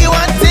Polo. Or you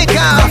want take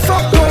him? Nafa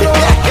Polo.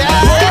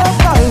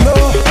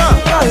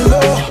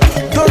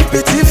 Ton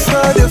petit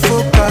frère de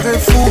faux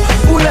carré-fou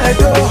ou les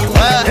dos.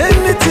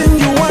 Anything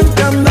you want,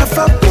 I'm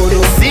Nafa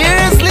Polo.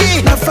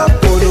 Seriously? Nafa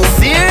Polo.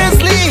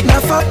 Seriously?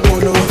 Nafa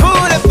Polo.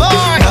 Pull the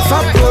bar. Nafa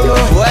Polo.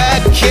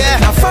 Work yeah.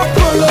 Nafa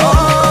Polo.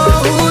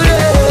 Oh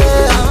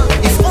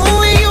yeah. If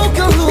only you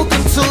can look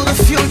into the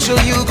future,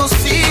 you go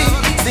see.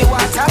 See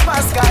what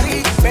happens,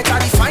 Gary. Better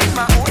define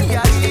my own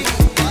yari.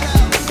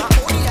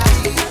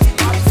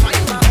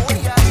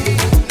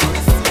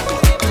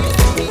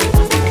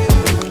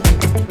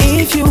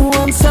 If you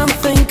want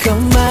something,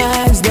 come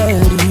ask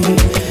daddy.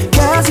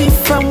 Cause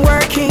if I'm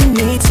working,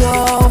 it's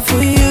all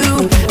for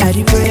you.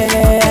 I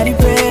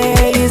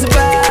pray is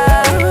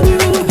about you.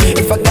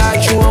 If I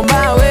got you on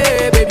my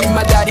way, baby,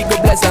 my daddy go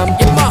bless him.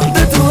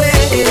 De tout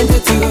et de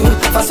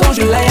tout, façon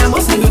je l'aime,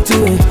 c'est de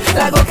tout.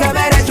 La go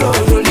caméra est trop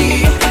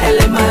jolie,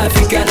 elle est ma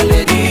African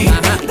lady.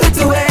 De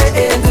tout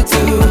et de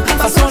tout,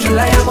 façon je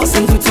l'aime,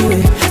 c'est de tout.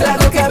 La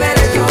go caméra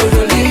est trop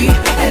jolie,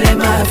 elle est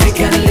ma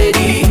African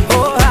lady.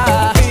 Oh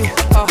ah.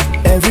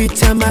 Every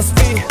time I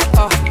speak,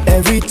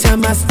 every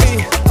time I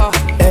speak,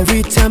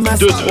 every time I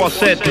speak. 2, 3,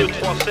 7.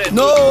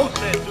 Non,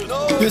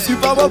 je suis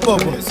pas mon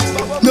papa.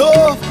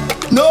 Non,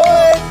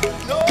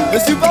 je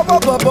suis pas mon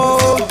papa.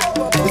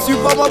 Je suis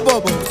pas mon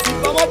papa.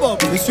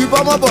 Je suis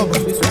pas mon papa.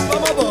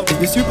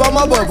 Je suis pas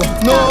ma papa.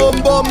 Non,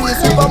 bon,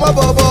 je suis pas ma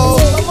papa.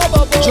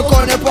 Je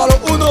connais pas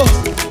le Uno,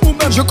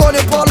 je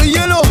connais pas le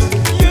Yellow.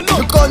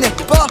 Je connais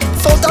pas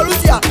Santa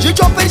Lucia. J'ai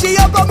chopé, j'ai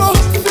y'a pas mot.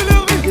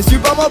 Je suis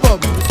pas ma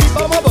papa.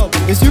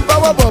 Je suis pas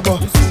ma papa.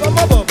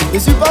 Je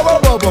suis pas ma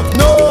papa.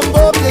 Non,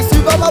 bon, je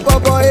suis pas ma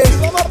papa.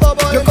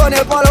 Je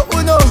connais pas le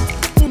Uno,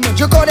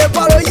 je connais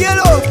pas le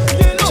Yellow.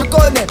 Je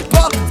connais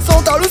pas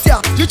Santa Lucia.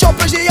 J'ai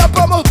chopé, j'ai y'a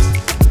pas mot.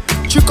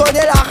 Tu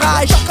connais la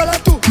rage.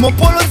 Mon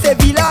polo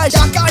c'est village.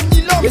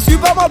 Je suis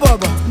pas ma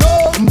baba.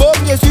 Bon,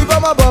 je suis pas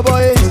ma baba.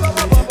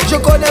 Je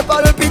connais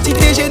pas le petit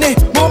déjeuner.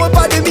 Mon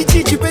repas de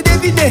midi, tu peux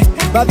deviner.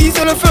 Ma vie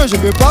c'est le feu, je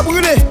veux pas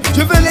brûler.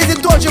 Je veux les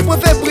étoiles, je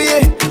préfère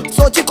briller.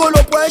 Sorti colo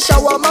pour un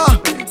shawarma.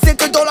 C'est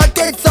que dans la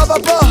tête ça va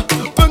pas.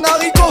 Un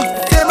haricot,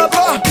 c'est ma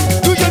part.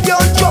 D'où je viens,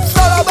 on chope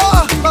ça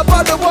là-bas. Ma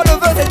part de bois de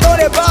vin, c'est dans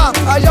les bars.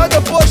 Agent de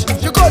poche,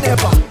 je connais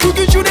pas. Toute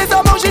une journée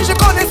à manger, je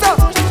connais ça.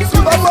 Je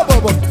suis pas ma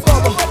baba.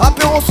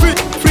 Apéro suite,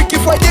 Freaky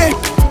Friday.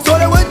 Sur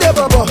les web des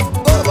baba.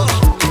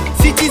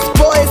 City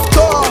Sport et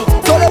Score.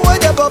 Sur les web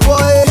des baba.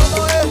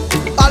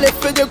 Allez,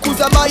 fais des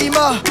coups à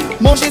Maïma.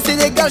 Manger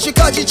Sénégal chez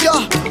Kadidja.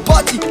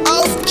 Party,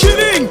 house,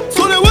 chilling.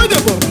 Sur les web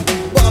des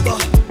baba.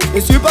 Je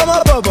suis pas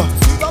ma baba.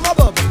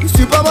 Je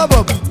suis pas ma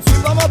baba.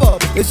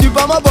 Je suis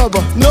pas ma baba.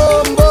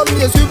 Non, bon,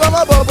 je suis pas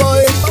ma baba.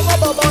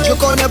 Je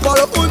connais pas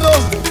le Uno,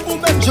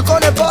 je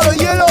connais pas le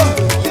Yellow.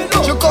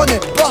 Je connais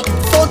pas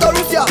Santa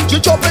Lucia. Je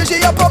chope, j'ai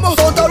y'a pas mot.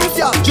 Santa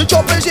Lucia. Je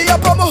chope, j'ai y'a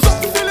pas mot.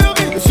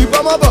 Je suis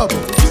pas ma baba.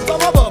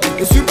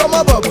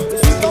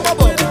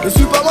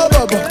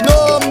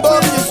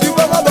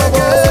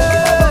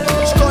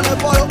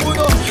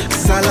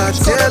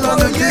 Still on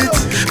the beat,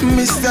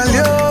 Mr.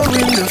 Leo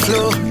in the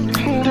flow.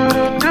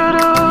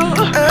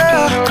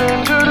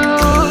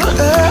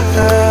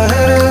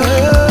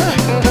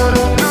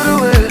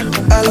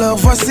 Alors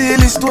voici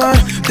l'histoire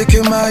de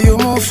Kemayo,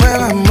 mon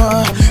frère à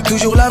moi.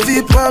 Toujours la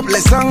vie propre,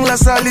 laissant la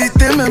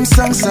saleté même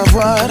sans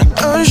savoir.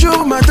 Un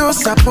jour ma dose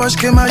s'approche,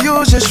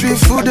 Kemayo, je suis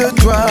fou de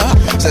toi.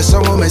 C'est son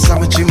mot mais ça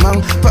me tu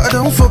manques,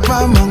 pardon faut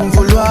pas m'en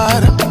vouloir.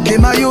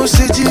 Kemayo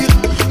c'est dire,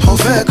 on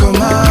fait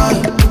comment?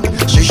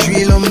 Je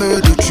suis l'homme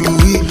de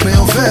Tchoui, mais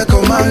on fait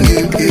comment?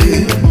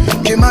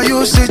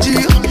 Kemayo c'est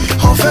dire,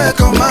 on fait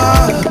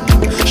comment?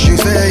 Je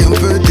vais un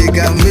peu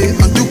dégamer,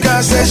 en tout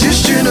cas c'est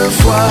juste une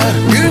fois.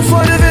 Une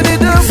fois devenu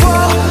deux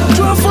fois,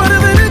 trois fois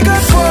devenu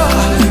quatre fois.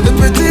 De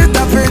petit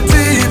à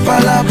petit,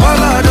 par là,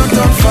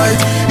 don't fight.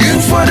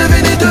 Une fois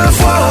devenu deux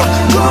fois,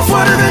 trois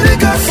fois devenu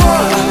quatre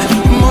fois.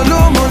 Mono,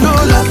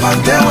 la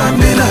panthère,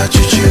 Wambina, tu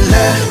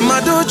l'es.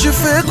 Mado, tu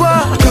fais quoi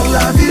dans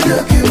la vie de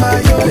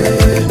Kemayo?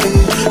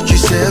 Tu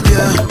sais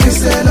bien que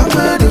c'est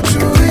l'homme de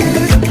Tchoui.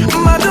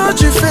 Mado,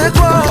 tu fais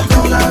quoi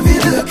dans la vie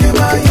de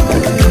Kemayo?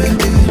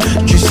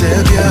 Tu sais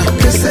bien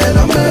que c'est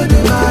l'homme de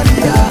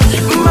Maria.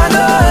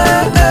 Mado,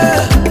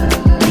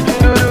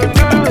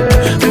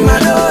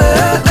 Mado,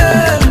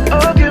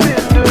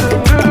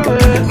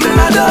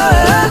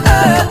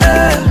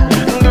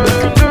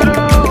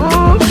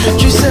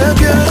 tu sais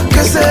bien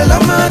que c'est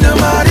l'homme de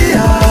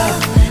Maria.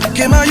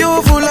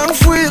 Kemayo voulant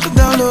fuir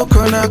dans le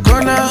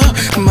Kona.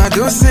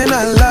 Mado c'est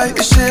la lie,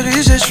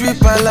 chérie je suis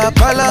pas là.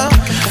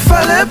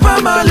 Fallait pas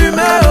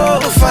m'allumer, oh,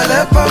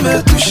 fallait pas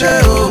me toucher,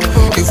 oh.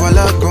 Et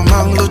voilà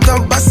comment le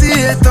temps passe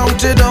est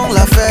tenté dans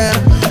l'affaire.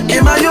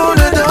 Kemayo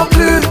ne dort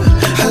plus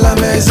à la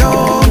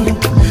maison.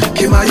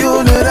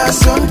 Kemayo ne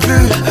rassonne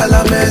plus à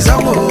la maison,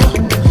 oh.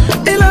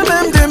 Il a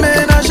même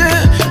déménagé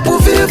pour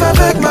vivre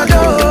avec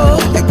Mado.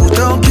 Et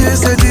pourtant qui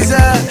se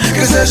disait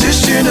que c'est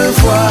juste une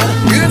fois.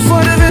 Une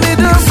fois devenu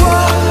deux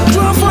fois,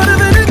 trois fois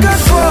devenu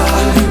quatre fois.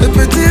 De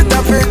petit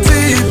à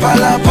petit, par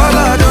là,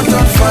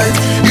 don't fight.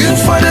 Une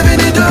fois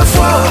devenu deux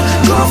fois,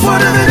 trois fois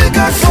devenu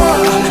quatre fois.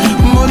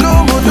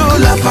 Mono,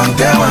 la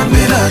panthère,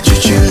 Wambina, tu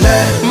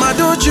l'es.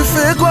 Mado, tu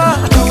fais quoi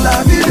dans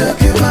la vie de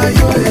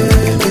Kemayo?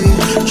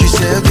 Tu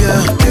sais bien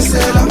que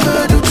c'est l'homme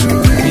de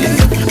Tchoui.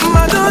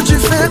 Mado, tu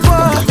fais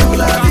quoi dans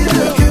la vie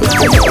de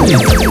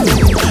Kemayo?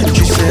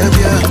 Tu sais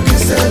bien que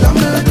c'est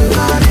l'homme de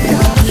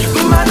Maria.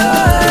 Mado,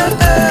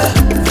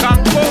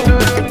 Franco,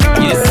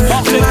 yes,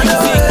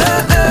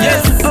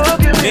 yes,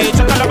 et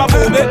Chakalaba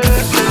Bobe,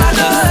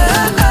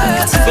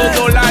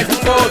 Soto Life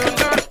Mode.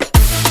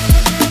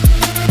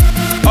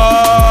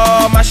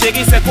 Oh ma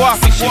chérie, c'est quoi?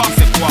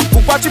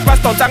 Pourquoi tu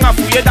passes ton temps à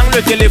fouiller dans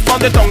le téléphone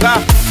de ton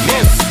gars?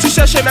 Tu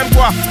cherches même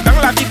quoi? Dans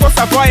la vie, faut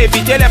savoir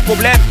éviter les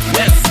problèmes.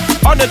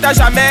 On ne t'a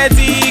jamais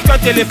dit qu'un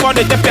téléphone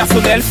était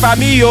personnel,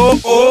 famille,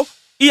 oh.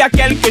 Il y a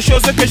quelque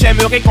chose que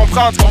j'aimerais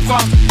comprendre.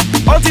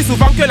 On dit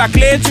souvent que la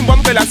clé d'une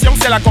bonne relation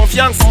c'est la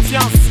confiance.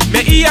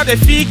 Mais il y a des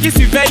filles qui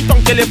surveillent ton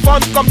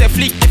téléphone comme des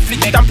flics.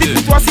 Tant pis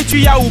pour toi si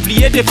tu y as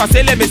oublié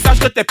d'effacer les messages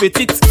de tes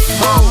petites.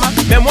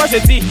 Mais moi je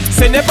dis,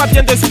 ce n'est pas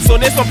bien de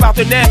soupçonner son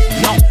partenaire.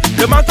 Non.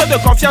 Le manque de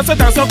confiance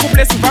dans un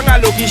couple est souvent à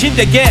l'origine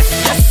des guerres.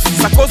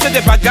 Ça cause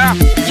des bagarres.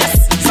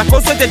 Ça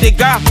cause des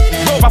dégâts.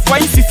 Parfois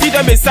il suffit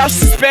d'un message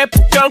suspect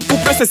pour qu'un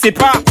couple se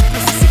sépare.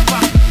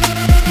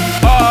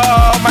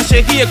 Oh ma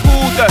chérie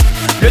écoute,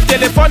 le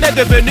téléphone est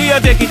devenu un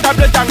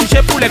véritable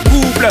danger pour les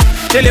couples.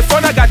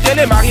 Téléphone a gâté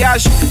les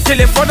mariages,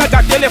 téléphone a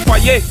gâté les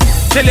foyers.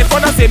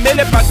 Téléphone a sémé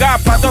les bagarres,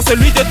 pardon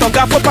celui de ton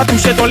gars, faut pas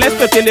toucher. Donc laisse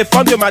le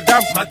téléphone de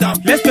madame,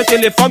 laisse le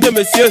téléphone de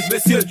monsieur,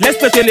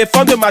 laisse le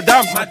téléphone de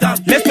madame,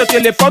 laisse le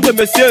téléphone de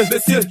monsieur,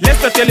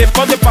 laisse le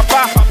téléphone de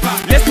papa,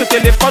 laisse le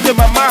téléphone de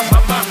maman,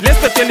 laisse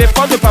le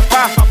téléphone de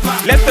papa,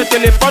 laisse le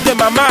téléphone de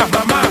maman.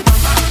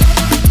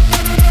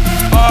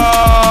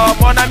 Oh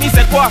mon ami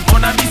c'est quoi?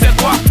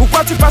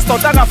 Pourquoi tu passes ton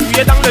temps à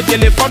fouiller dans le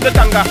téléphone de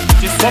Tanga?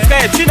 Mon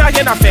frère tu n'as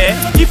rien à faire,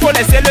 il faut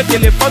laisser le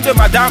téléphone de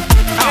madame.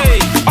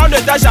 On ne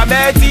t'a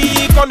jamais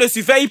dit qu'on ne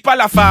surveille pas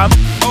la femme.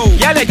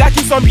 Y'a les gars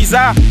qui sont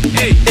bizarres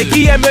et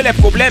qui aiment les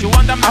problèmes.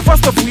 À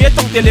force de fouiller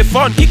ton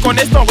téléphone, ils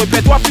connaissent ton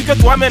répertoire plus que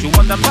toi-même.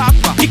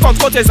 Ils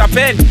contrôlent tes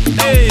appels,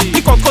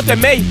 ils contrôlent tes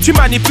mails. Tu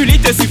manipules, ils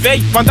te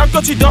surveillent. Pendant que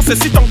tu dors,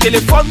 c'est sur ton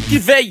téléphone qui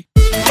veille.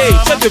 Hey,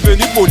 tu es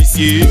devenu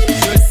policier.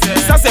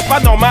 Ça c'est pas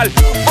normal.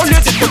 Au lieu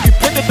de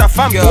t'occuper de ta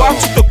femme, toi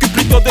tu t'occupes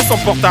plutôt de son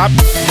portable.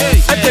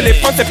 Un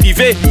téléphone c'est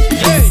privé.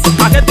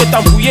 Arrête de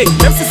t'embrouiller.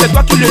 Même si c'est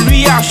toi qui le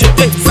lui as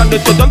acheté, ça ne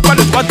te donne pas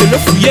le droit de le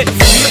fouiller.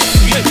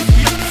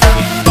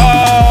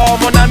 Oh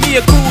mon ami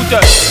écoute,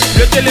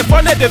 le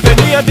téléphone est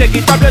devenu un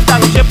véritable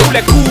danger pour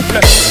les couples.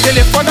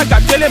 Téléphone a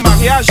gâté les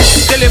mariages,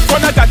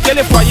 téléphone a gâté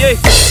les foyers.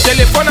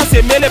 Téléphone a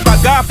sémé les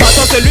bagarres,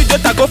 pardon celui de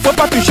ta go faut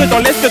pas toucher.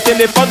 Donc laisse le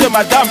téléphone de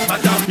madame,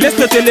 laisse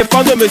le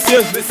téléphone de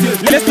monsieur,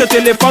 laisse le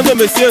téléphone de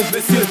monsieur,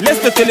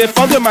 laisse le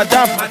téléphone de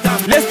madame,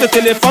 laisse le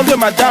téléphone de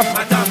madame,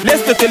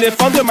 laisse le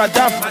téléphone de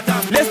madame,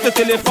 laisse le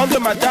téléphone de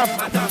madame,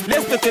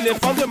 laisse le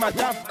téléphone de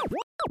madame.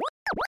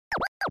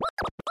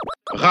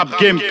 Rap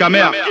game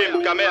caméra.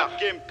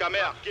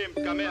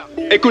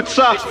 Écoute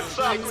ça.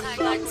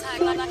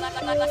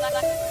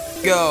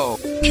 Go.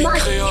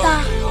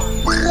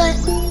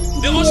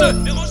 Dérangez.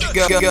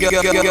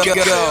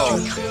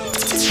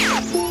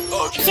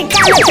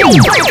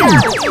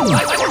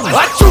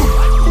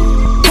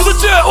 Vous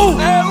étiez où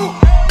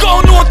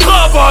quand nous on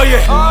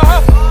travaillait?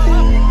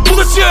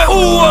 Vous étiez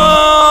où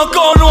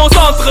quand nous on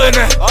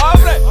s'entraînait?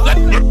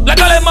 La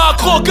galère m'a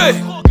croqué.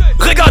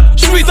 Regarde,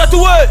 je suis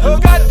tatoué.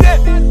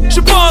 Je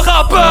suis pas un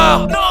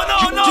rappeur.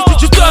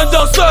 Je suis un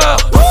danseur.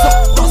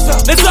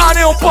 Les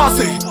années ont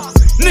passé.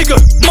 Nigga,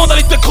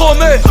 mentalité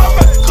chromée.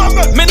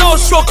 Maintenant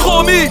je suis en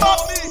chromie.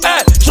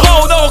 Je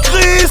rentre en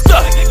Christ.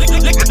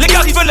 Les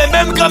gars ils veulent les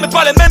mêmes grammes mais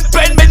pas les mêmes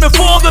peines. Mais ils me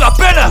font de la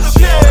peine.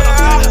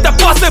 T'as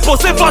pas assez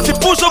bossé, vas-y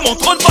bouge mon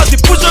trône. Vas-y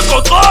bouge le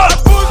contrôle.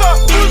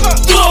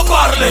 Trop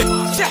parlé.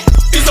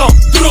 Ils ont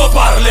trop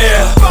parlé.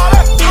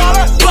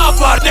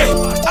 Bavarder.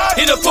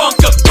 Ils ne font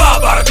que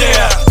bavarder.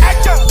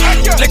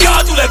 Les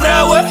gars tous les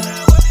vrais ouais.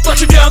 Toi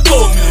tu viens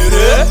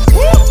commurer.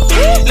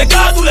 Les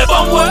gars tous les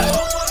bons ouais.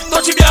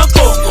 Toi tu viens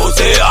Congo,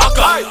 c'est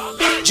Aka.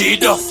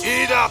 Jido,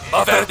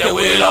 va faire des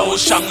wheels au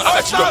champ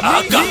avec Jido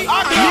Aka.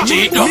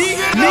 Jido,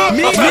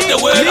 va faire des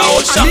wheels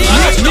au champ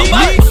avec Jido Aka.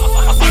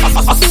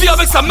 Assis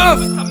avec sa meuf,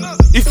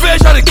 il fait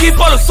genre il kiffe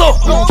pas le son.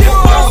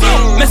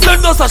 Mais seul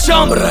dans sa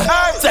chambre,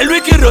 c'est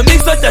lui qui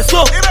remixe tes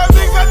sons.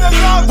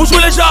 Vous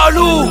jouez les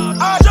jaloux,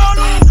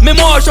 mais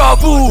moi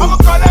j'avoue,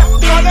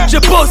 j'ai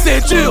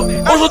bossé dur,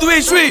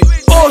 aujourd'hui je suis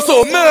au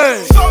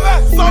sommet.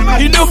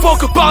 Ils ne font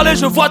que parler,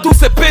 je vois tous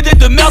ces PD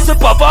de merde se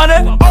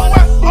pavaner.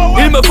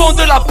 Ils me font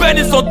de la peine,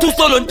 ils sont tous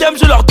dans le thème,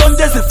 je leur donne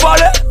des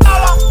effalés.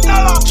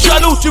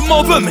 Jaloux, tu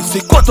m'en veux, mais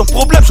c'est quoi ton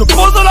problème? Je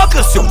pose la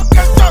question.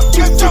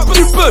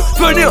 Tu peux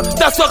venir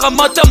t'asseoir un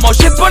matin, moi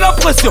j'ai pas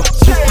l'impression.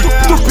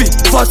 Toupie,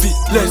 vas-y,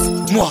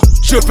 laisse-moi,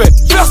 je vais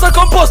faire ça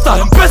comme posta.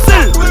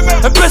 Imbécile,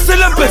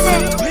 imbécile,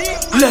 imbécile.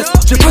 Laisse,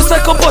 j'ai fait ça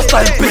comme posta,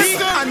 imbécile.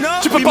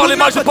 Tu peux parler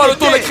mal, je parle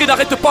autour, les cris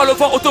n'arrêtent pas, le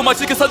vent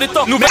automatique et ça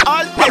détend. Nous, mais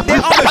all PD,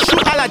 on me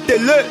shoot à la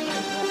télé.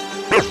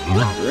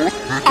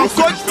 En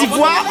Côte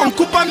d'Ivoire, on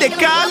coupe en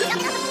décale.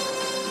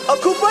 On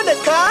coupe en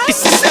décale.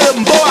 Ici c'est le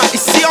Mboa,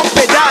 ici on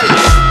pédale.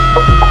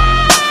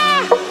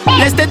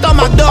 Laisse ton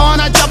McDo, on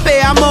a déjà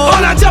payé à mot.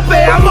 On a déjà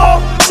payé à mot.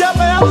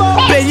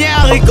 Beignet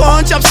haricot,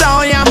 on chope ça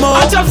en yamo.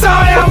 On chope ça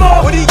en yamo.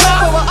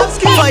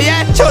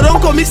 Foyer, chodon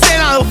ko mixé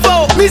dans le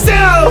faux. Mixé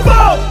dans le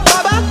faux.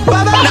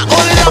 Na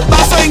only la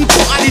basso in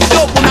cook at the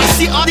dope. When I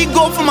see all the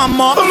go for my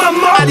mom.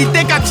 I the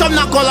take a chop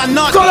na call a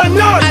nut.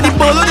 I the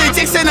bolo they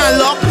take say na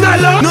lock.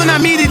 No na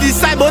me the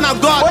disciple na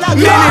God.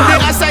 Me they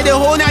outside the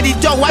hole na the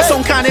jog. Why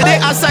some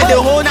candidate outside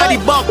the hole na the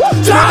buck.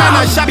 Smart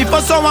na shop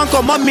before someone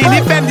come up me.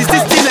 They fem the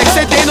system like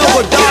say they no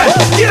go down.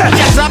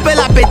 J'ai zappé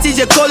la petite,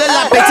 j'ai collé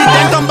la petite.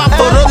 Then come back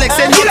for road like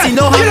say nothing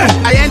no happen.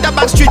 I enter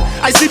back street,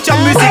 I sleep your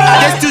music.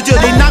 I get studio,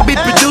 they not be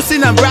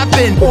producing and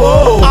rapping.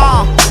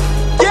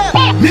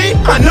 Me,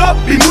 I know,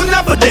 be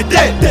mouna for the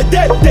day.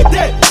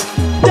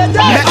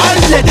 Mais all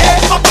the day,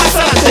 on passe à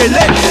la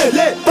télé.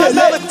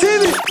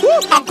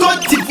 En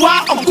Côte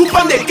d'Ivoire, on coupe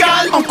en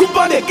décale.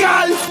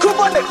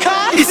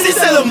 Ici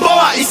c'est le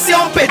Mboa, ici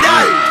on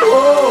pédale.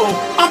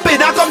 On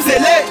pédale comme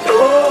zélé.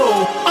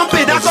 On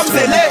pédale comme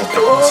zélé.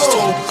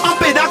 On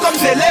pédale comme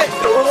zélé.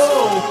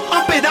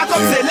 On pédale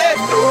comme zélé.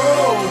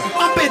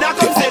 On pédale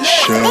comme zélé.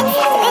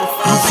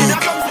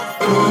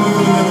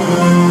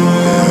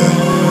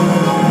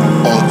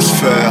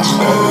 Faire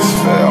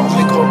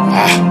négro.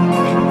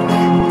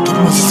 Tout le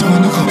monde c'est sur la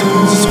négro.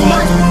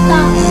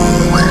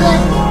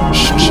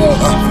 C'est sur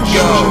la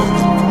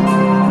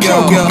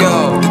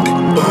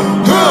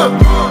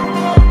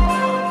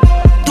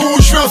D'où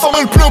je viens, ça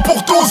mêle plein pour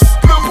tous.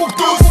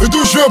 Et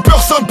d'où je viens,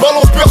 personne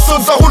balance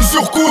personne, ça roule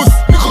sur cousse.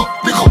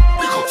 Négro.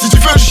 Si tu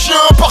fais le chien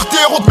par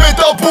terre, on te met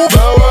ta bouffe.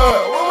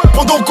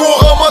 Pendant qu'on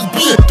ramasse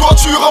billets, toi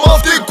tu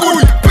ramasses tes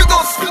couilles.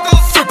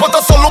 Fais pas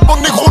ta salope, mon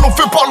négro, on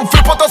fait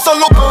pas ta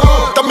salope.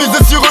 T'as misé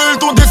sur eux, ils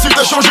t'ont déçu,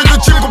 t'as changé de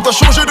team comme t'as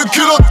changé de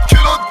culotte.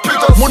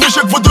 Mon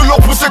échec vaut de l'or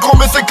pour c'est quand,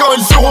 mais c'est quand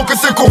ils sauront que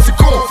c'est con.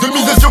 De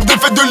miser sur des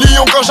fêtes de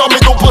lion, quand jamais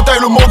ton bataille,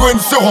 le mango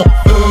ils seront.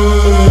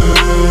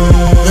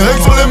 Les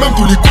règles sont les mêmes,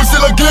 tous les coups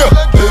c'est la guerre.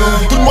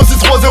 Tout le monde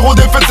 6-3-0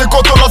 défaite, c'est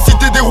quand on la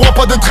cité des rois,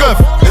 pas de trêve.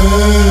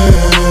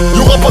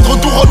 Y'aura pas de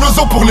retour à nos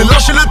os pour les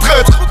lâcher les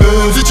traîtres.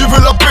 Si tu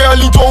veux la paix,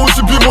 allie-toi ou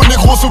subis mon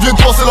négro,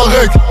 souviens-toi c'est la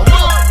règle.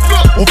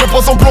 On fait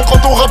pas semblant quand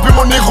on rappe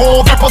mon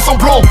négro, on fait pas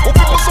semblant.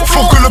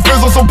 Faut que le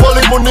pesant s'en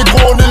parle mon négro,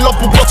 on est là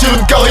pour partir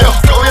une carrière.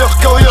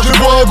 Je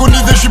vois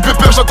agoniser, je suis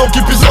pépère, j'attends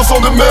qu'il puisse un sang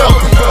de merde.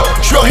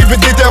 Je suis arrivé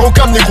des terres au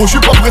calme négro, je suis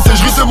pas pressé,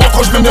 je ris seulement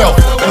quand je m'énerve.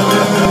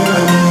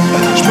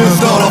 Je me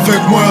sers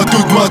avec moi à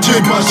toute ma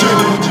team.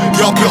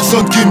 Y'a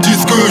personne qui me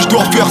dise que je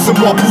dois faire, c'est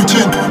moi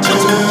Poutine.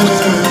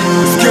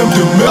 Schème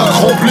de merde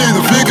rempli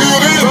de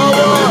figurines.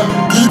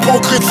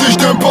 Hypocrite si je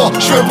t'aime pas,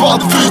 je fais pas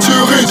de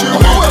featuring.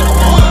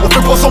 On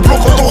fait pas semblant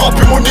quand on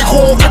rappe mon négro,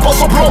 on fait pas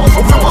semblant. On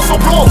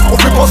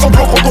fait pas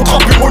semblant quand on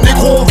trappe mon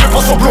négro, on fait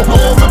pas semblant.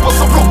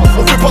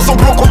 On fait pas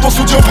semblant quand on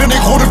soutient vrai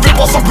négro, ne fais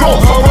pas semblant.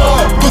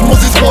 Tout le monde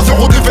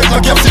 6-3-0 défaite la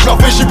guerre, si je la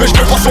fais j'y vais, je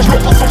fais pas semblant.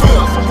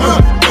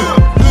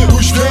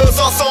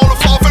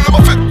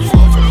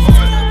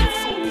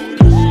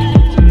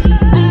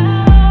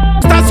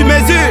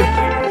 mesure,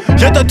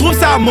 je te trouve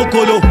ça à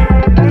Mokolo.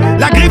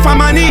 La griffe à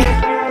Mani,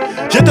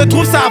 je te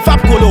trouve ça à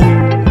Fab Kolo.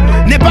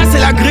 N'est pas c'est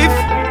la griffe,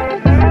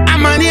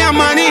 Amani.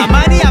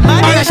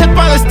 On n'achète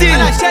pas le style,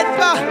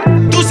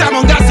 tout ça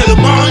mon gars c'est le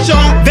manchon.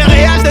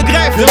 Verréage de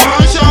greffe, le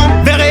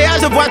manchon.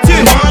 Verréage de voiture,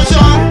 le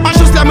manchon. On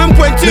chausse la même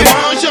pointure, le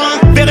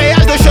manchon.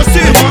 Verréage de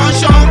chaussures, le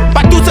manchon.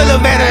 Pas tout c'est le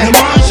verre, le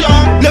manchon.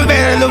 Le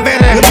verre, le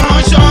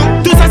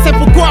manchon. Tout ça c'est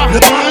pourquoi, le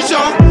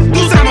manchon.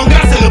 Tout ça mon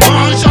gars c'est le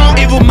manchon.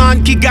 Et vous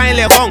man qui gagne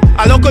les ronds,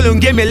 alors que le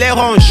game est les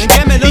ronges.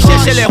 Il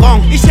cherche les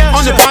ronds.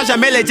 On ne prend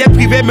jamais les jets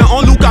privés, mais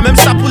on loue quand même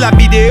ça pour la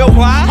vidéo.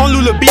 On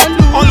loue le beat,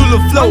 on loue le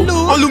flow,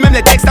 on loue même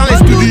les textes dans les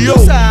studios.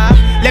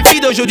 Les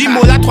filles d'aujourd'hui,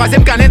 Mola,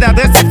 3ème carnet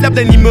d'adresse, c'est flop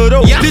de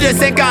numéro. Plus de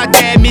 5 ans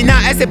terminant,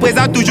 elle se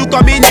présente toujours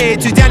comme une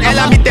étudiante. Elle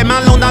a mis tes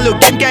mains longs dans le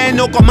game, qu'elle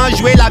n'a comment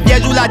jouer la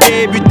vierge ou la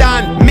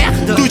débutante.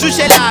 Merde, toujours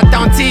chez la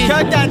tante,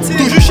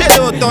 toujours chez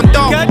le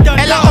tonton.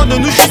 Elle a honte de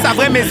nous, sa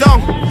vraie maison.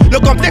 Le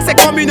complexe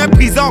est comme une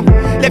prison.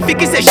 Les filles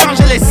qui s'échangent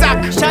les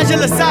sacs,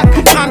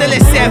 pour prendre les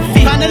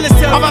selfies.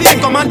 On va faire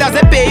commande dans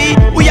un pays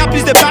où il y a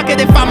plus de bars que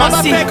des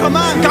pharmacies.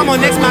 Quand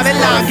mon ex m'avait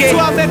largué,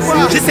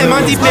 j'ai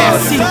seulement dit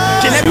merci.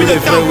 Je n'ai plus de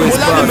temps,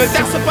 Mola ne me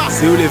taxe pas.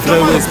 C'est où les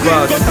vrais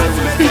Westbats?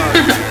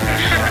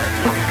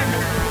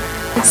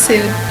 C'est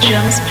où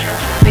James.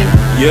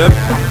 Yep.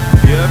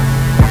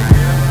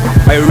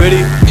 Are you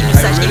ready? Il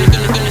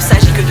ne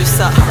s'agit que de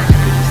ça.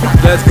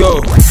 Let's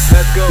go.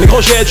 Les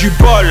gros j'ai du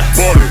bol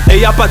et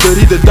y a pas de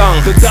riz dedans.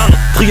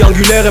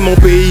 Triangulaire est mon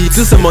pays,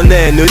 tout c'est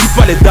monnaie, ne lis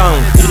pas les dents.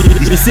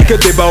 Ici que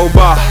des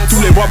baobabs,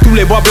 tous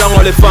les bois blancs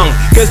on les fend.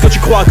 Qu'est-ce que tu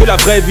crois que la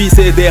vraie vie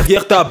c'est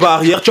derrière ta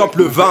barrière, chope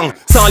le vent.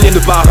 Sans lien de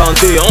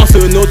parenté, on se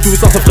note tous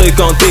sans se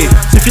fréquenter.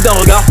 Suffit d'un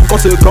regard pour qu'on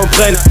se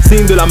comprenne,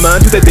 signe de la main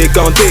tout est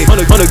décanté. On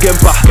ne game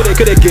pas,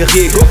 que des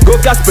guerriers. Go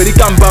casse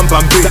pélicam bam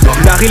bam bé.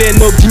 Naril et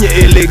nob digne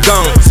et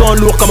élégant, sont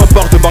lourds comme un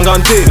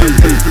porte-banganté.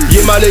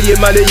 Yémalé.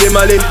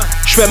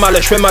 J'fais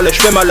mal.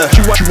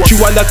 Tu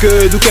vois là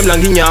que d'oukem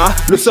languigna.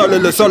 Le sol.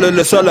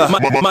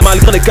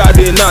 Malgré les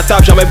cadenas,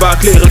 tape jamais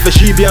bâclé.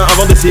 Réfléchis bien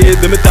avant d'essayer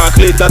de me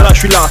tacler. Dara,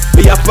 j'suis là,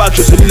 mais y'a pas que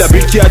je lis la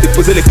bulle qui a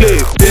déposé les clés.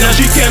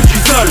 L'énergie qu'aime du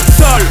sol.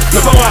 Le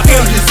power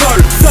qu'aime du sol.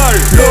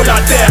 L'eau,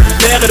 la terre,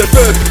 l'air et le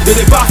feu. Le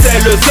départ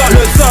c'est le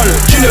sol.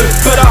 Tu ne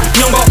feras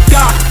nyongo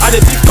car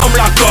adhésif comme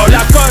la colle.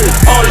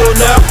 En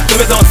l'honneur de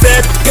mes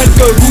ancêtres,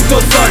 quelques gouttes au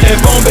sol. Les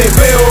bons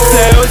bébés,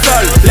 c'est au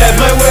sol. Les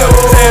vrais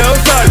weho, c'est au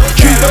sol.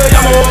 Tu veux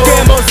l'amour,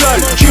 qu'aime au sol.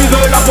 Tu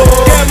veux la peau,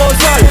 qu'aime au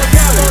sol.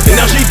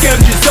 L'énergie qu'aime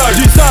du sol.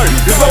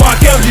 Le power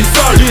qu'aime du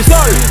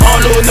sol. En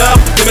l'honneur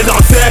de mes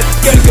ancêtres,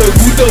 quelques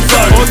gouttes au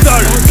sol.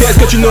 Qu'est-ce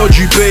que tu know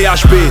du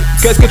PHP?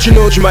 Qu'est-ce que tu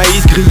know du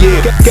maïs grillé?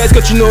 Qu'est-ce que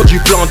tu know du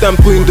plantain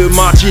prune de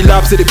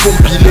Martilab, c'est des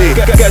pompes pilées?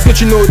 Qu'est-ce que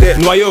tu know des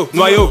noyaux?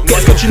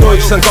 Qu'est-ce que tu know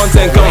du 50-50?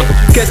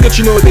 Qu'est-ce que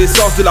tu know des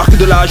sorces de l'arc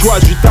de la joie,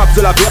 du tap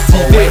de la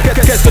verticité?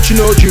 Qu'est-ce que tu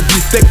know du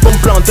beefsteak, pomme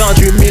plantain,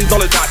 du mille dans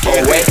le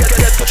taquet?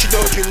 Qu'est-ce que tu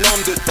know du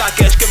nombre de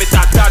taquets que mes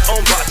tatates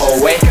en bas?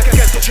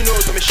 Qu'est-ce que tu know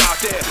de mes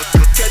charters?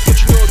 Qu'est-ce que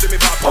tu know de mes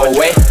vapeurs?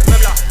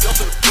 Même là, dans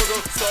ce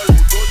sol ou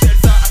d'hôtel,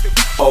 ça a fait...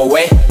 Oh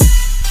ouais.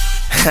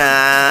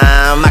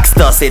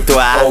 Maxtor c'est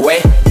toi. Oh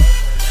ouais.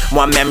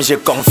 Moi-même je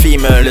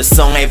confirme, le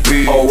son est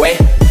pur. Oh ouais.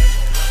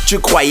 Tu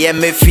croyais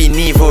me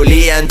finir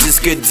voler un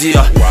disque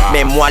dur,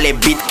 mais moi les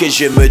beats que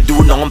je me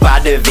doue n'ont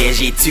pas de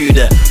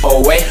végétude.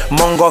 Oh ouais,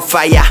 Mongo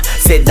Fire,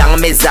 c'est dans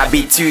mes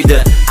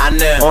habitudes.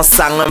 On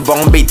sent un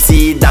bon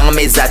bêtis dans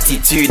mes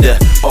attitudes.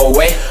 Oh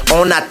ouais,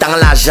 on attend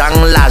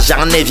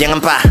l'argent ne vient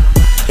pas.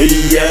 On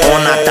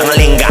attend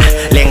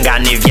Lenga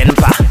ne viennent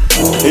pas.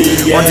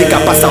 On dit qu'à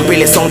pas samper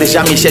les sons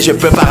déjà Michel je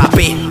peux pas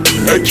rapper.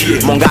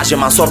 Mon gars je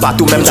m'en sors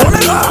partout même dans le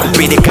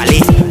coupé décalé.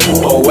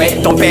 Oh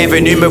ouais, ton père est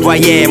venu me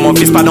voyer, mon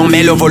fils pardon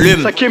mets le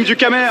volume. Sakim du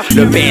Camer.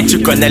 Le père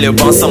tu connais le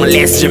bon son,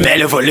 laisse je mets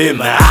le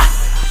volume.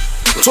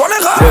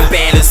 Le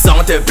père le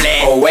son te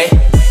plaît. Oh ouais.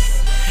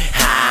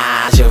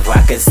 Je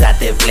vois que ça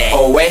te plaît.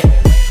 Oh ouais.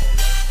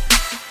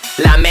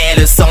 La mère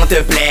le son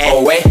te plaît.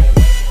 Oh ouais.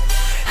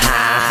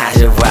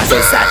 Je vois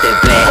que ça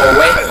te plaît. Oh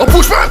ouais. On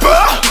bouge pas un peu.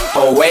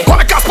 Oh ouais. On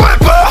la casse pas un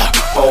peu.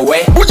 Oh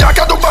ouais.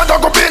 Bouillaka do banda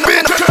go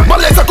bin.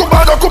 Malesa go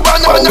banda go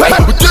banda. Oh ouais.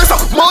 Desa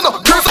mana.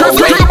 Desa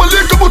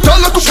malika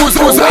butala go buza.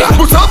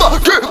 Buzaba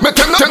que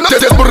metena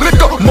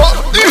desmorica moi.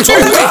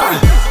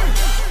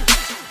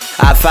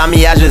 A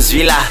Famia je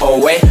suis là. Oh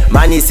ouais.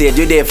 Mani c'est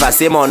dû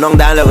d'effacer mon nom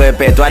dans le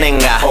répertoire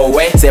Nenga. Oh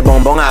ouais. C'est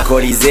bonbon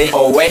alcoolisé.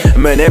 Oh ouais.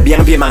 Menu bien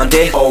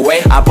pimenté. Oh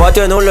ouais.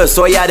 Apporte-nous le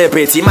soya de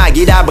petit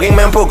Magui d'abring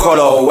même pour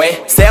colo. Oh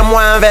ouais. C'est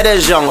moi un verre de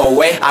jaune. Oh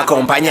ouais.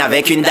 Accompagné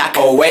avec une DAC.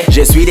 Oh ouais.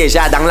 Je suis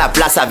déjà dans la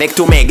place avec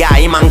tous mes gars,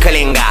 il manque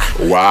Lenga.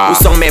 Wow.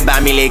 Où sont mes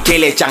bamileke,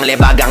 les chang, les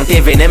bagantés,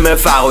 venez me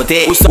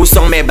faroter. Où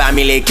sont mes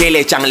bamileke,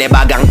 les chang, les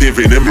bagantés,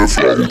 venez me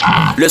faroter.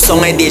 Le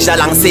son est déjà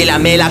lancé, la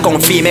mail a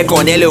confirmé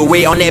qu'on est le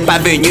way. On n'est pas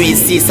venu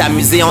ici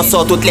s'amuser, on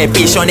sort toutes les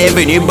piches, on est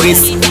venu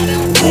briser.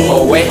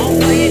 Oh ouais.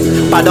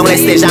 Pardon,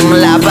 laisse les gens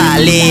la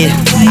vallée.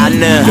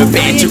 Anne, le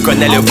père, tu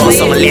connais le bon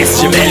son,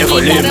 laisse, je mets le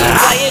volume.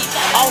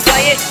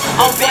 Envoyez.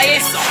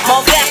 envoyé.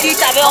 Mon frère, qui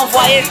t'avait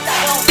envoyé?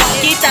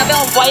 Qui t'avait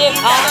envoyé?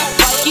 Hein?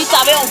 Qui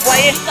t'avait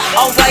envoyé?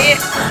 Envoyé,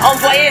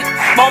 envoyé.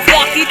 Mon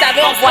frère, qui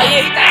t'avait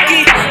envoyé?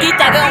 Qui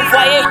t'avait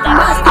envoyé?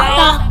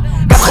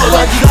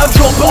 99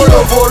 jours pour le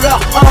voleur,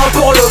 un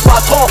pour le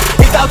patron.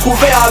 Il t'a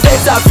trouvé avec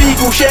sa fille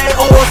couchée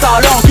au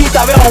salon. Qui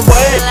t'avait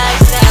envoyé?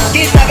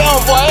 Qui t'avait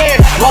envoyé?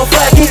 Mon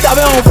frère, qui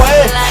t'avait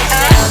envoyé?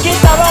 Qui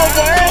t'avait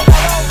envoyé?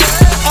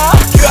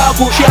 Tu as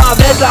couché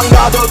avec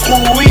l'anga de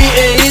Trouy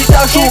et il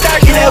t'a chou.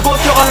 Il est beau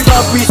sur un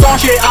grand puissant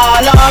chez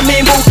Alain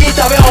Mimou. Qui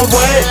t'avait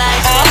envoyé?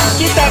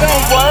 Qui t'avait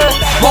envoyé?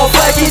 Mon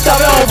frère, qui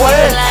t'avait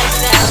envoyé?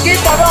 Qui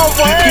t'avait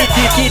envoyé?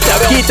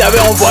 Qui t'avait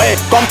envoyé?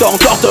 Comme ton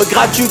corps te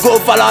gratte, tu go,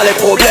 voilà les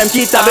problèmes.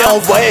 Qui t'avait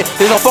envoyé?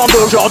 Les enfants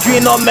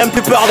d'aujourd'hui n'ont même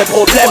plus peur des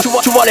problèmes.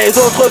 Tu vois les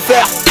autres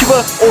faire, tu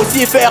veux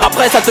aussi faire.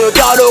 Après ça te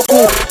garde le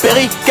coup.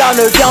 Périca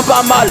ne vient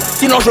pas mal,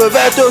 sinon je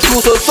vais te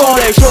chou. Ce sont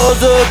les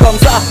choses comme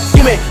ça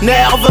qui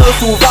m'énervent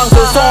souvent.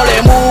 Ce sont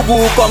les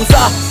moubous comme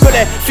ça que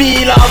les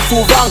filles lavent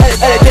souvent.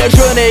 Elle était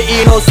jeune et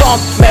innocente,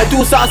 mais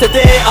tout ça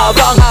c'était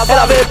avant. Elle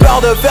avait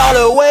peur de faire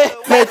le way,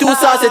 mais tout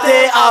ça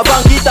c'était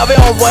avant. Qui t'avait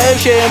envoyé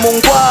chez mon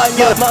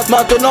coigne?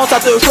 Maintenant ça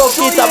te chauffe.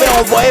 Qui t'avait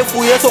envoyé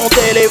fouiller son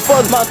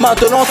téléphone?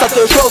 Maintenant ça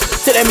te chauffe.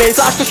 C'est les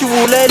messages que tu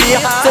voulais lire,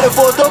 c'est les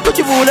photos que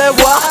tu voulais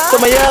voir. Ton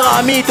meilleur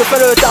ami te fait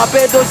le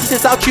taper d'eau si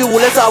c'est ça que tu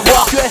voulais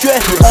savoir. Tu es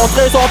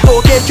entré son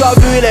pocket, tu as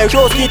vu les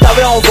choses qui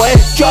t'avaient envoyé.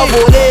 Tu as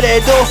volé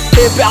les dos,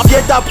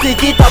 l'épervier t'a pris.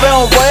 Qui t'avait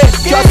envoyé?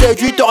 Tu as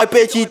séduit ton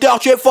répétiteur,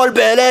 tu es folle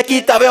belle.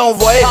 Qui t'avait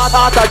envoyé?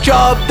 Ta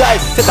job die,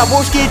 c'est ta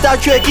bouche qui t'a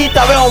tué. Qui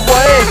t'avait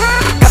envoyé?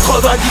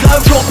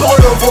 99 jours pour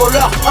le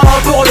voleur,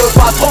 un pour le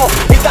patron.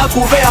 Il t'a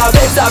trouvé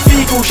avec sa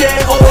fille couchée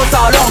au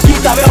salon. Qui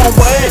t'avait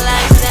envoyé?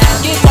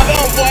 Qui t'avait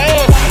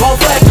envoyé? Mon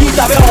frère, qui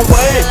t'avait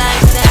envoyé?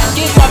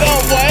 Qui t'avait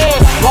envoyé?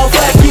 Mon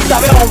frère, qui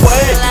t'avait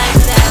envoyé?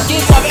 Qui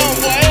t'avait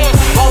envoyé?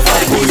 Mon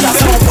frère, qui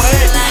t'avait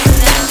envoyé?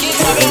 Qui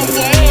t'avait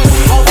envoyé?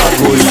 Mon frère,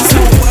 qui t'avait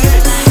envoyé?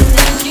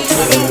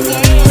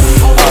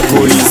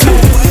 Alcoolisé.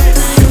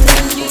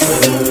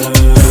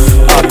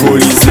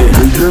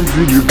 Deuxième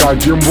vue du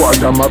quartier, bois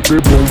dans ma paix,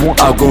 bonbon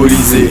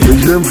alcoolisé.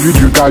 Deuxième vue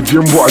du quartier,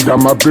 bois dans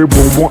ma paix,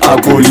 bonbon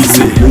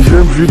alcoolisé.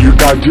 Deuxième vue du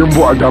quartier,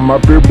 bois dans ma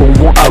paix,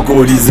 bonbon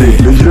alcoolisé.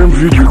 Deuxième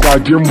vue du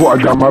quartier, bois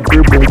dans ma paix,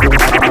 bonbon.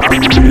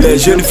 Les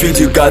jeunes filles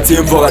du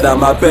quartier voient dans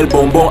ma pelle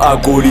bonbon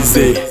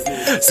alcoolisé.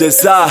 C'est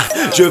ça,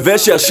 je vais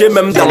chercher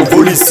même dans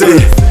vos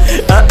lycées.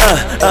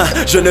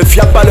 Je ne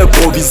fiais pas le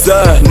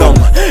proviseur, non.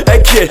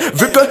 Ok,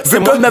 vu que c'est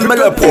moi-même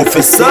le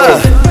professeur.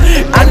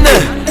 Anne,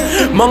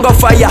 Mongo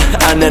Fire,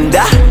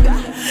 Ananda.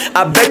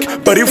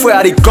 Avec Paris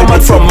Fouari,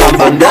 command from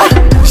Mambanda.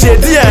 J'ai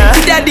dit,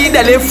 il t'a dit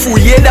d'aller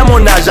fouiller dans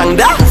mon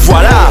agenda.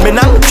 Voilà,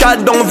 maintenant tu as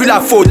donc vu la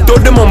photo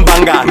de mon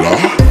banga.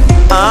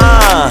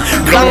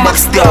 Grand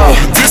Max Star,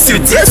 10 sur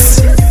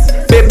 10.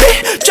 Bébé,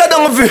 tu as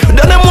donc vu,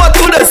 donne-moi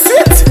tout de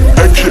suite.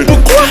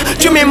 Pourquoi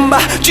tu m'aimes,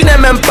 tu n'es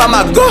même pas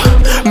ma go.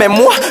 Mais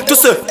moi, tout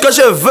ce que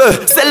je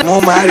veux, c'est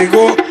mon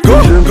marigot.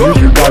 Deuxième vue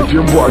du quartier,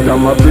 bois dans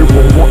ma paix,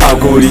 bonbon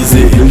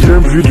alcoolisé.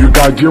 Deuxième vue du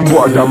quartier,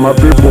 bois dans ma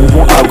paix,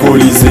 bonbon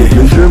alcoolisé.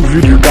 Deuxième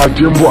vue du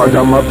quartier, bois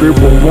dans ma paix,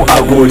 bonbon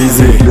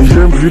alcoolisé.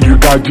 Deuxième vue du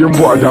quartier,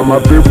 bois dans ma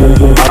paix,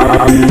 bonbon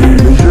alcoolisé.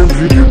 Deuxième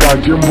vue du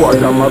quartier, bois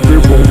dans ma paix,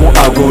 bonbon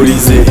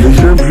alcoolisé.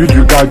 Deuxième vue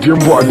du quartier,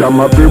 bois dans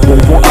ma paix,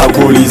 bonbon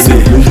alcoolisé.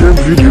 Deuxième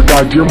vue du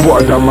quartier,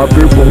 bois dans ma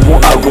paix, bonbon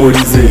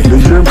alcoolisé.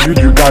 Deuxième vue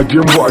du quartier,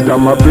 bois dans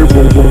ma paix,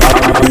 bonbon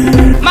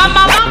alcoolisé. Ma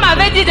maman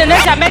m'avait dit de ne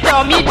jamais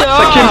dormir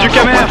dehors. Sakim du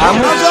Camer.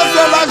 L'argent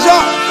c'est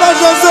l'argent,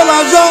 l'argent c'est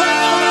l'argent.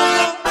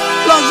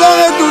 L'argent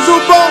est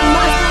toujours bon.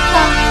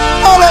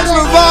 On laisse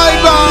le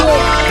vibe.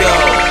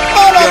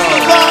 On laisse le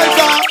vibe.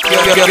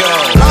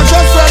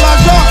 L'argent c'est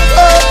l'argent.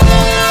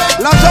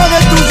 L'argent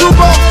est toujours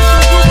bon.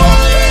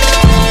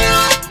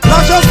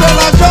 L'argent c'est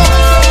l'argent.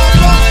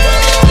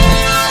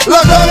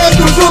 L'argent est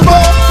toujours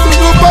bon.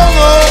 Toujours bon.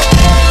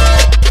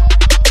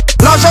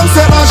 L'argent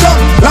c'est l'argent.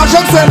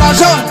 L'argent c'est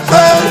l'argent.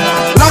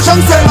 L'argent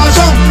c'est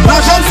l'argent.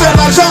 L'argent c'est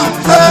l'argent.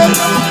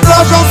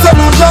 L'argent c'est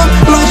l'argent.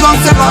 L'argent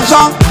c'est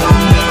l'argent.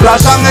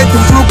 L'argent est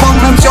toujours bon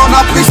même si on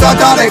a pris ça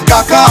dans les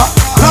caca.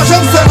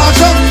 L'argent c'est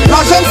l'argent.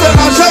 L'argent c'est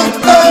l'argent.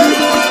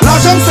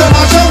 L'argent c'est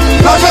l'argent.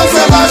 L'argent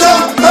c'est l'argent.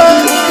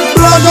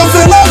 L'argent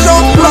c'est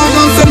l'argent.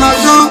 L'argent c'est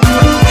l'argent.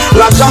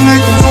 L'argent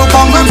est toujours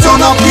bon même si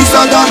on a pris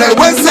ça dans les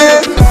WC.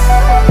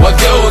 What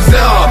goes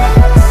up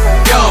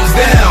comes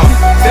down.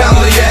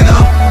 Stanley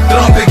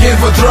drum begin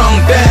for drum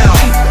down.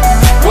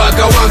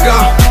 Waka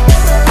waka,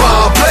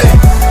 ball play.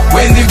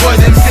 When the boy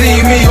them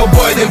see me, your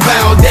boy them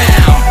bow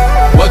down.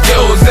 What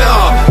goes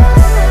up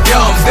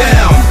comes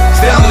down.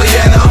 Stanley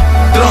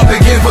drum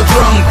begin for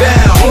drum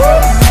down.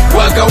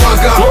 Waka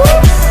waka,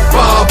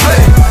 ball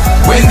play.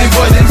 When the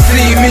boy them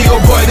see me,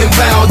 your boy them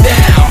bow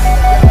down.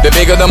 The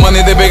bigger the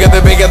money, the bigger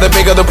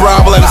the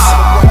problems.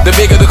 The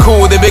bigger the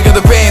cool, the bigger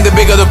the pain, the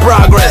bigger the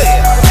progress.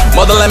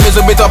 Motherland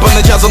music be top on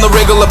the charts on the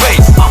regular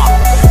base.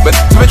 But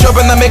we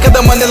chopping and making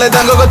the money like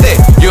Dango Gote.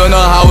 You know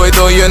how we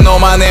do, you know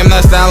my name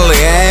not Stanley.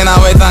 And I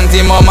wait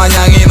until Mama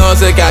Yangi no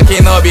se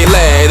kaki no be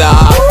later.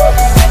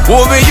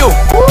 Who be you?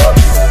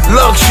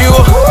 Look you.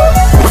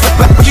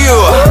 You.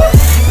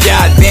 Yeah,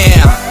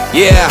 goddamn.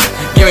 Yeah,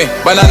 give me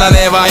banana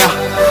never, yeah.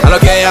 I don't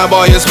care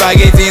about your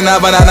spaghetti, no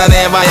banana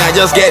never, yeah.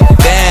 Just get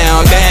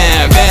down,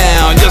 down,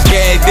 down. Just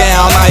get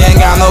down. I ain't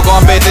got no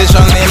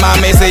competition in my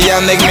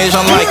messianic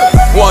mission like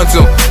 1,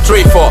 2,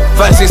 3, 4,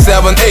 5, 6,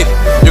 7, 8.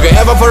 You can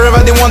ever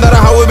forever the one that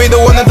I will be the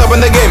one that top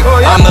in the game.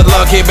 I'm not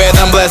lucky, but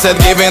I'm blessed,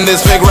 giving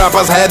these fake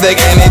rappers headache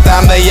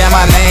anytime they hear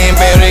my name.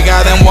 Very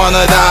got them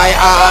wanna die.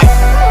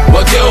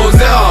 What goes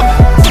up,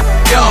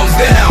 comes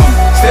down.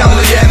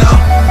 Stanley Yenna,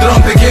 drum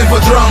picking for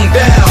drum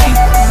down.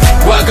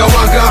 Waka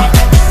waka,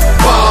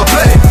 ball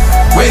play.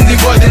 When the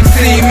boy them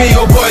see me,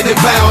 oh boy they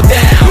bow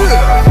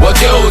down. What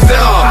goes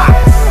up,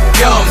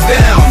 comes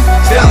down.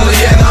 Stanley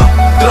Yenna,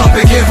 drum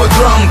picking for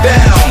drum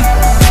down.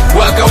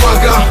 Waka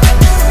waka,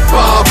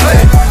 ball play.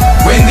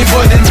 When the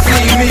boy them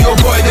see me, oh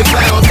boy they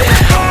bow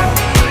down.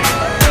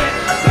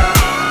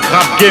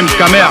 Rap Game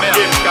Camer.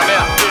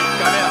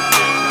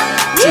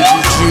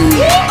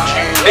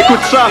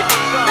 Écoute ça.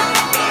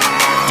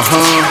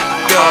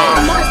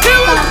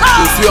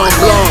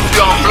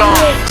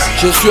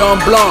 Je suis en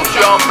blanc. Je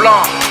suis en blanc.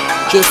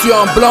 Je suis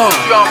en blanc.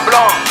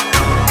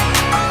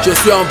 Je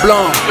suis en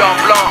blanc.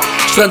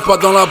 Je traîne pas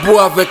dans la boue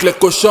avec les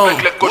cochons.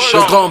 Le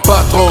grand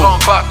patron.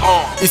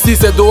 Ici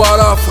c'est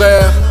Douala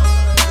frère.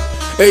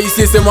 Et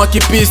ici c'est moi qui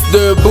pisse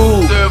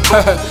debout.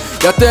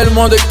 Y'a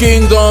tellement de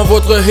kings dans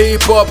votre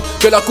hip hop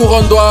que la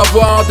couronne doit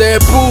avoir des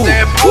poux.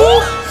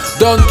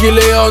 Don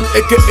Gileon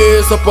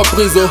a.k.a. Sopo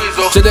Priso.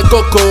 J'ai des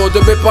cocos de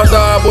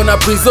Bepada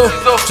Bonapriso.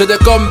 J'ai des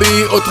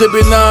combis au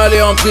tribunal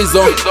et en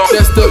prison.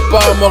 Teste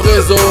pas mon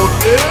réseau.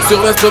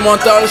 Sur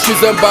l'instrumental, je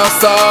suis un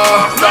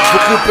bâtard. Vous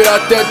coupez la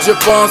tête, je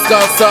pense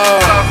qu'à ça.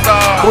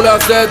 Pour la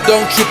Z,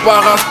 donc je suis pas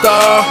rasta.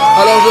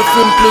 Alors je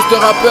fume plus de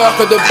rappeurs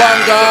que de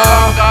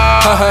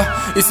banga.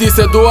 Ici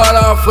c'est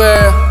Douala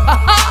frère.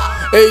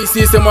 Et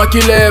ici c'est moi qui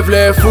lève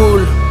les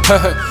foules.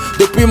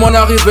 Depuis mon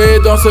arrivée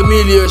dans ce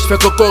milieu, je fais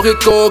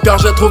cocorico car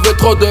j'ai trouvé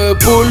trop de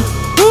poules.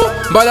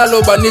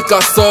 Balalo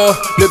Banicasso,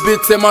 le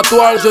beat c'est ma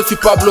toile, je suis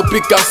Pablo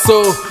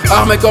Picasso.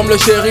 Armé comme le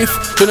shérif,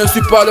 je ne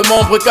suis pas le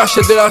membre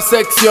caché de la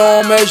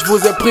section, mais je vous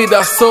ai pris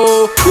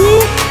d'assaut.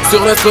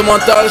 Sur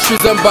l'instrumental, je suis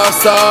un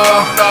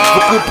bâtard.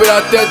 Vous coupez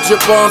la tête, je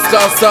pense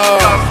qu'à ça.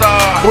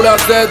 Pour la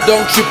Z,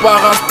 donc je suis pas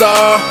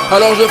rasta.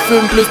 Alors je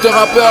fume plus de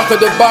rappeurs que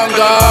de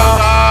banga.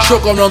 Chaud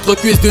comme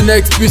l'entrecuisse d'une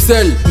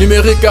ex-pucelle.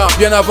 Numérica,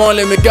 bien avant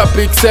les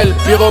mégapixels.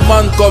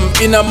 Pyromane comme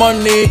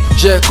Inamoni.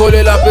 J'ai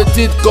collé la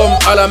petite comme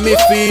à la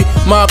mi-fi.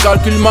 Ma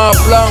calcul ma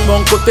flanque,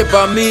 mon côté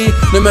pas mis.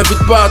 Ne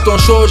m'invite pas à ton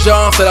show,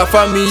 genre c'est la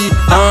famille,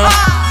 hein.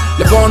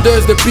 Les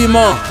vendeuses de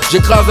piment,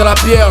 j'écrase à la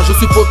pierre. Je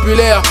suis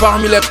populaire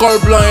parmi les cols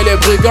blancs et les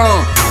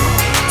brigands.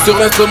 Sur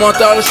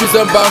l'instrumental, je suis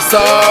un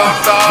bâtard.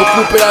 Vous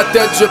coupez la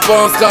tête, je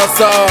pense qu'à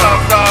ça.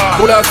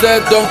 Pour la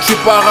Z, donc je suis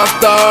pas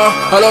rasta.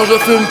 Alors je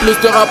fume plus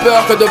de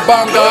rappeurs que de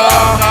banga.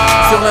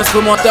 Sur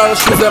l'instrumental, je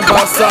suis un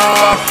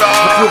bâtard.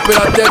 Vous coupez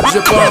la tête, je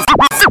pense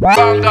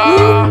banga.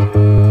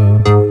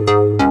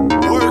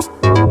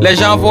 Les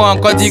gens vont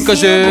encore dire que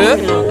je...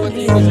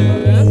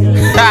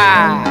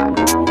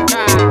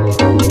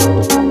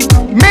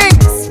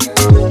 Mix.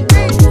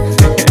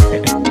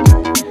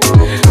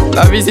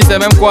 La vie c'est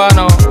même quoi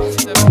non?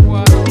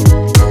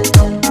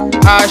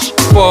 H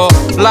for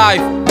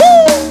life.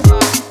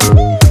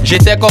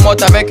 J'étais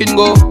commode avec une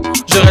go.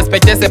 Je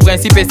respectais ses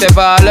principes et ses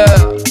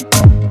valeurs.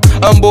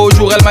 Un beau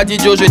jour elle m'a dit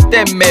Joe je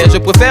t'aime mais je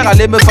préfère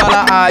aller me faire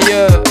là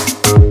ailleurs.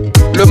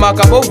 Le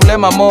macabre voulait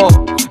ma mort.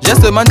 J'ai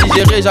seulement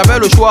digéré, j'avais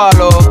le choix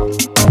alors.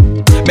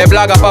 Mes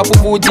blagues à pas pour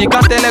vous dire,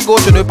 quand elle est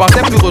gauche, je ne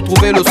pensais plus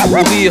retrouver le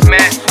sourire.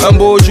 Mais un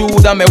beau jour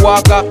dans mes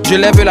waka, je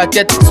lève la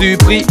tête,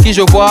 surpris, qui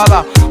je vois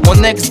là.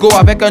 Mon ex-go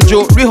avec un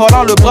Joe, lui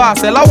holdant le bras.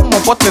 C'est là où mon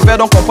pote me fait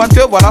donc comprendre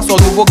que voilà son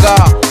nouveau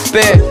gars.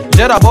 Père,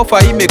 j'ai d'abord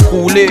failli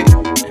m'écrouler.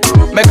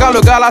 Mais quand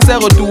le gars là s'est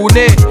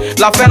retourné,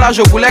 l'affaire là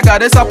je voulais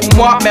garder ça pour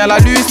moi. Mais elle a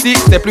lu ici,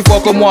 c'est plus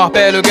fort que moi.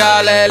 Père, le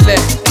gars là elle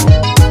est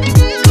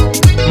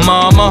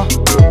maman.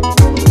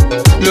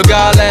 Le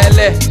gars là elle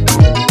est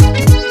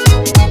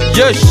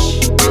Yush.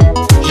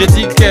 J'ai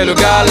dit que le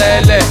gars là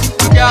elle est.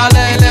 Le gars là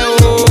elle est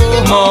oh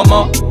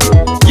maman.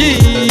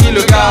 Yeah,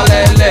 le gars là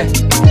elle est.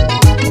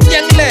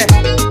 Bien là.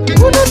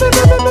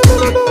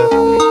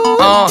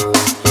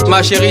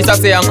 Ma chérie, ça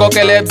c'est encore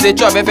qu'elle est bzé.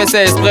 Tu avais fait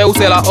ça exprès ou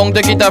c'est la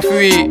honte qui t'a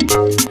fui?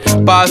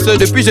 Parce que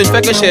depuis je ne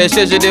fais que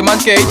chercher. Je demande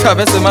qu'il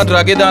t'avait seulement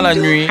dragué dans la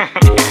nuit.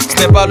 Ce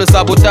n'est pas le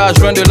sabotage,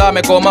 loin de là,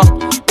 mais comment?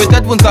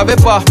 Peut-être vous ne savez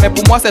pas, mais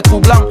pour moi c'est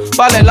troublant.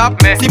 Pas les laps,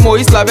 si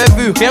Moïse l'avait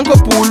vu, rien que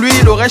pour lui,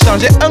 il aurait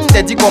changé un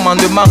des 10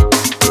 commandements.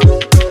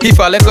 Il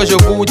fallait que je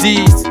vous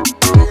dise.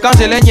 Quand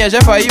je l'ai nié,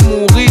 j'ai failli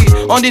mourir.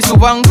 On dit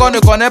souvent qu'on ne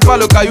connaît pas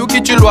le caillou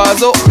qui tue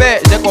l'oiseau.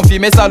 Mais j'ai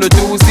confirmé ça le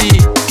tout aussi.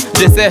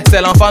 Je sais,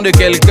 c'est l'enfant de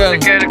quelqu'un.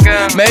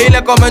 Mais il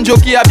est comme un Joe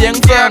qui a bien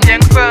faim.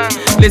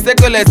 Laissez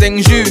que les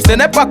injures, ce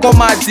n'est pas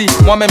comme a dit.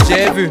 Moi-même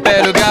j'ai vu.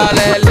 Et le gars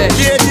l'est.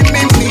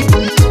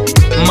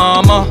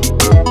 Maman.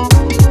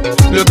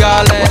 Le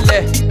gars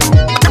l'est.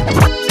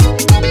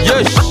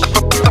 Yush.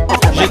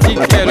 J'ai dit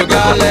que le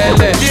gars l'est.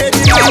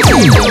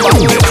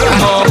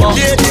 Maman.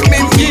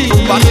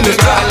 parti le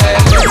galère.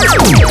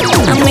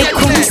 I make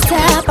one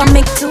step, I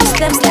make two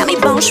steps, let me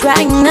bounce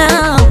right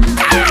now.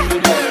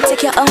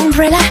 Take your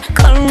umbrella,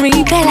 call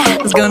me Bella,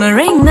 it's gonna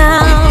rain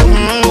now.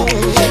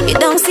 You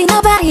don't see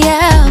nobody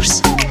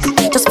else,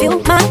 just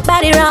feel my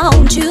body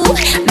around you.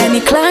 Let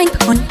me climb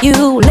on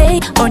you, lay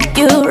on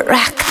you,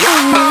 rock.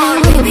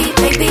 Baby,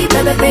 baby,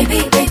 baby,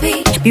 baby,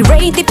 baby, be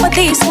ready for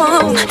this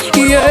one.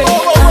 Yeah.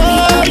 Honey,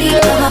 honey,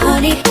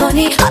 honey,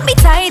 honey, hold me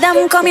tight,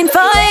 I'm coming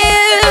for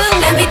you.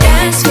 Let me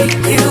dance with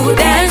you,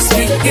 dance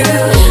with you.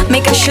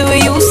 Make I show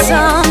you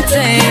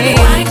something.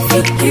 Wine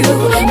for you,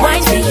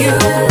 wine for you.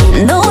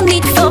 No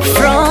need for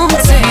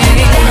fronting.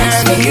 Dance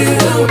for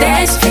you,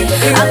 dance for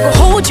you. I will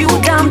hold you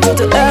down to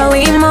the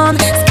early morn.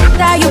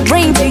 Scatter your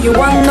brain till you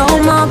want no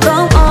more.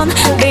 Go on,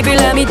 baby,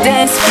 let me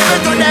dance for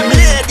you.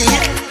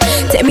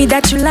 Tell me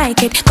that you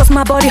like it, cause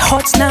my body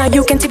hot now,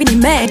 you can't even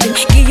imagine.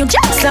 Give you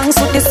Jackson,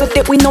 so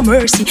that with no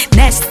mercy.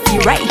 Nasty,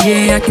 right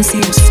here, I can see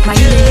you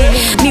smiling.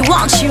 Me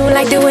want you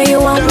like the way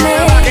you want me.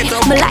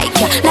 Me like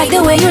you, like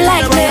the way you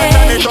like me.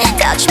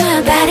 Touch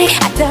my body,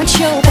 I touch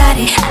your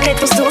body. I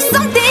let us do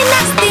something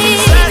nasty.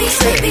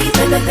 Baby,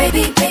 baby,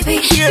 baby, baby,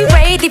 be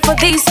ready for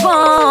this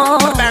one.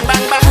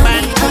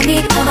 Honey, honey,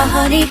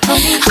 honey,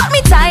 honey, hold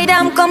me tight,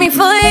 I'm coming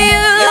for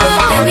you.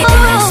 Let me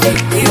dance with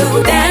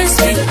you,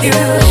 dance with you.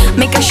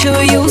 Make I show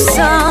you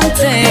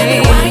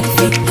something.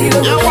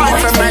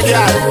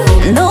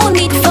 No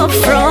need for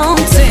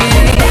fronting.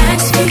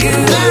 Dance for you,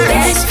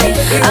 dance for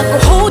you. I will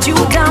hold you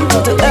down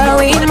to the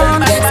early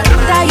morn.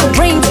 Scatter your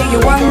brain till you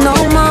want no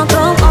more.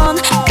 Go on,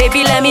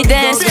 baby, let me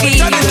dance for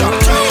you. I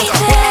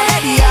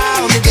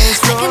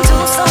can do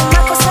so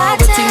much 'cause I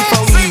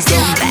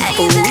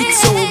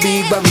it's so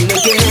big, but we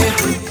look at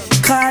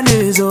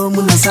Kanezo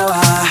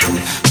Munasawa.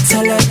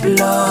 Tell it,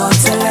 Lord,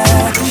 tell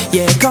it.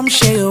 Yeah, come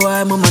share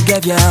why Mama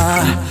gave ya.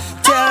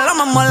 Tell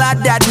Mama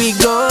that we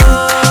go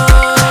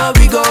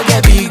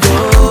get we go.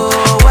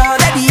 Well,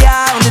 daddy,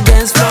 on the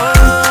dance floor,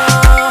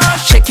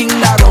 shaking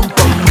that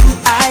rum-pum.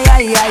 Ay,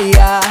 ay, ay,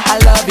 ay, I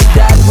love it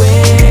that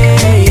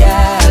way.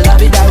 Yeah, I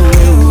love it that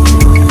way.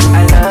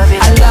 I love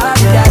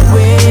it that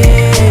way.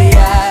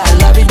 Yeah, I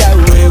love it that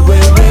way.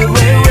 Way.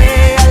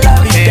 I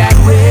love it that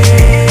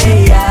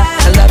way.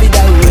 Yeah, I love it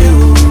that way.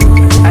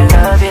 I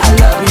love it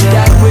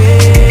that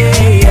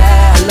way.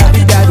 Yeah, I love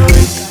it that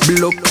way.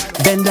 Look,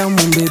 bend down,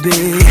 mon baby.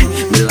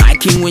 Me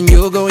liking when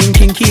you're going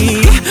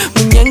kinky.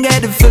 When you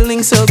get the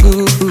feeling so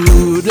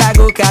good, like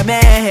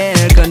Okame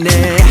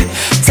Kone.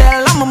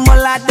 Tell Mama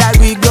that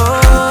we go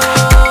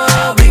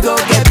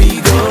get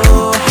we go.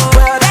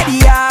 Well, daddy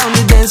on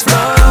the dance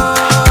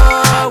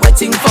floor,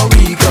 waiting for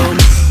we come.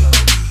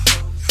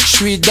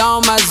 J'suis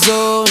dans ma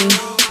zone,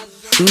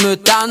 me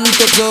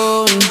tente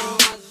zone,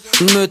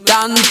 me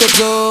tente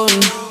zone,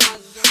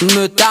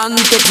 me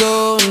tente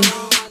zone,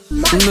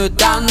 me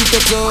tente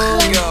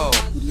zone,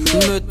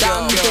 me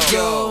tente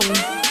zone,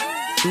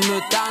 me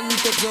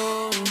tente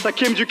zone.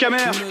 Takim du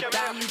Camer.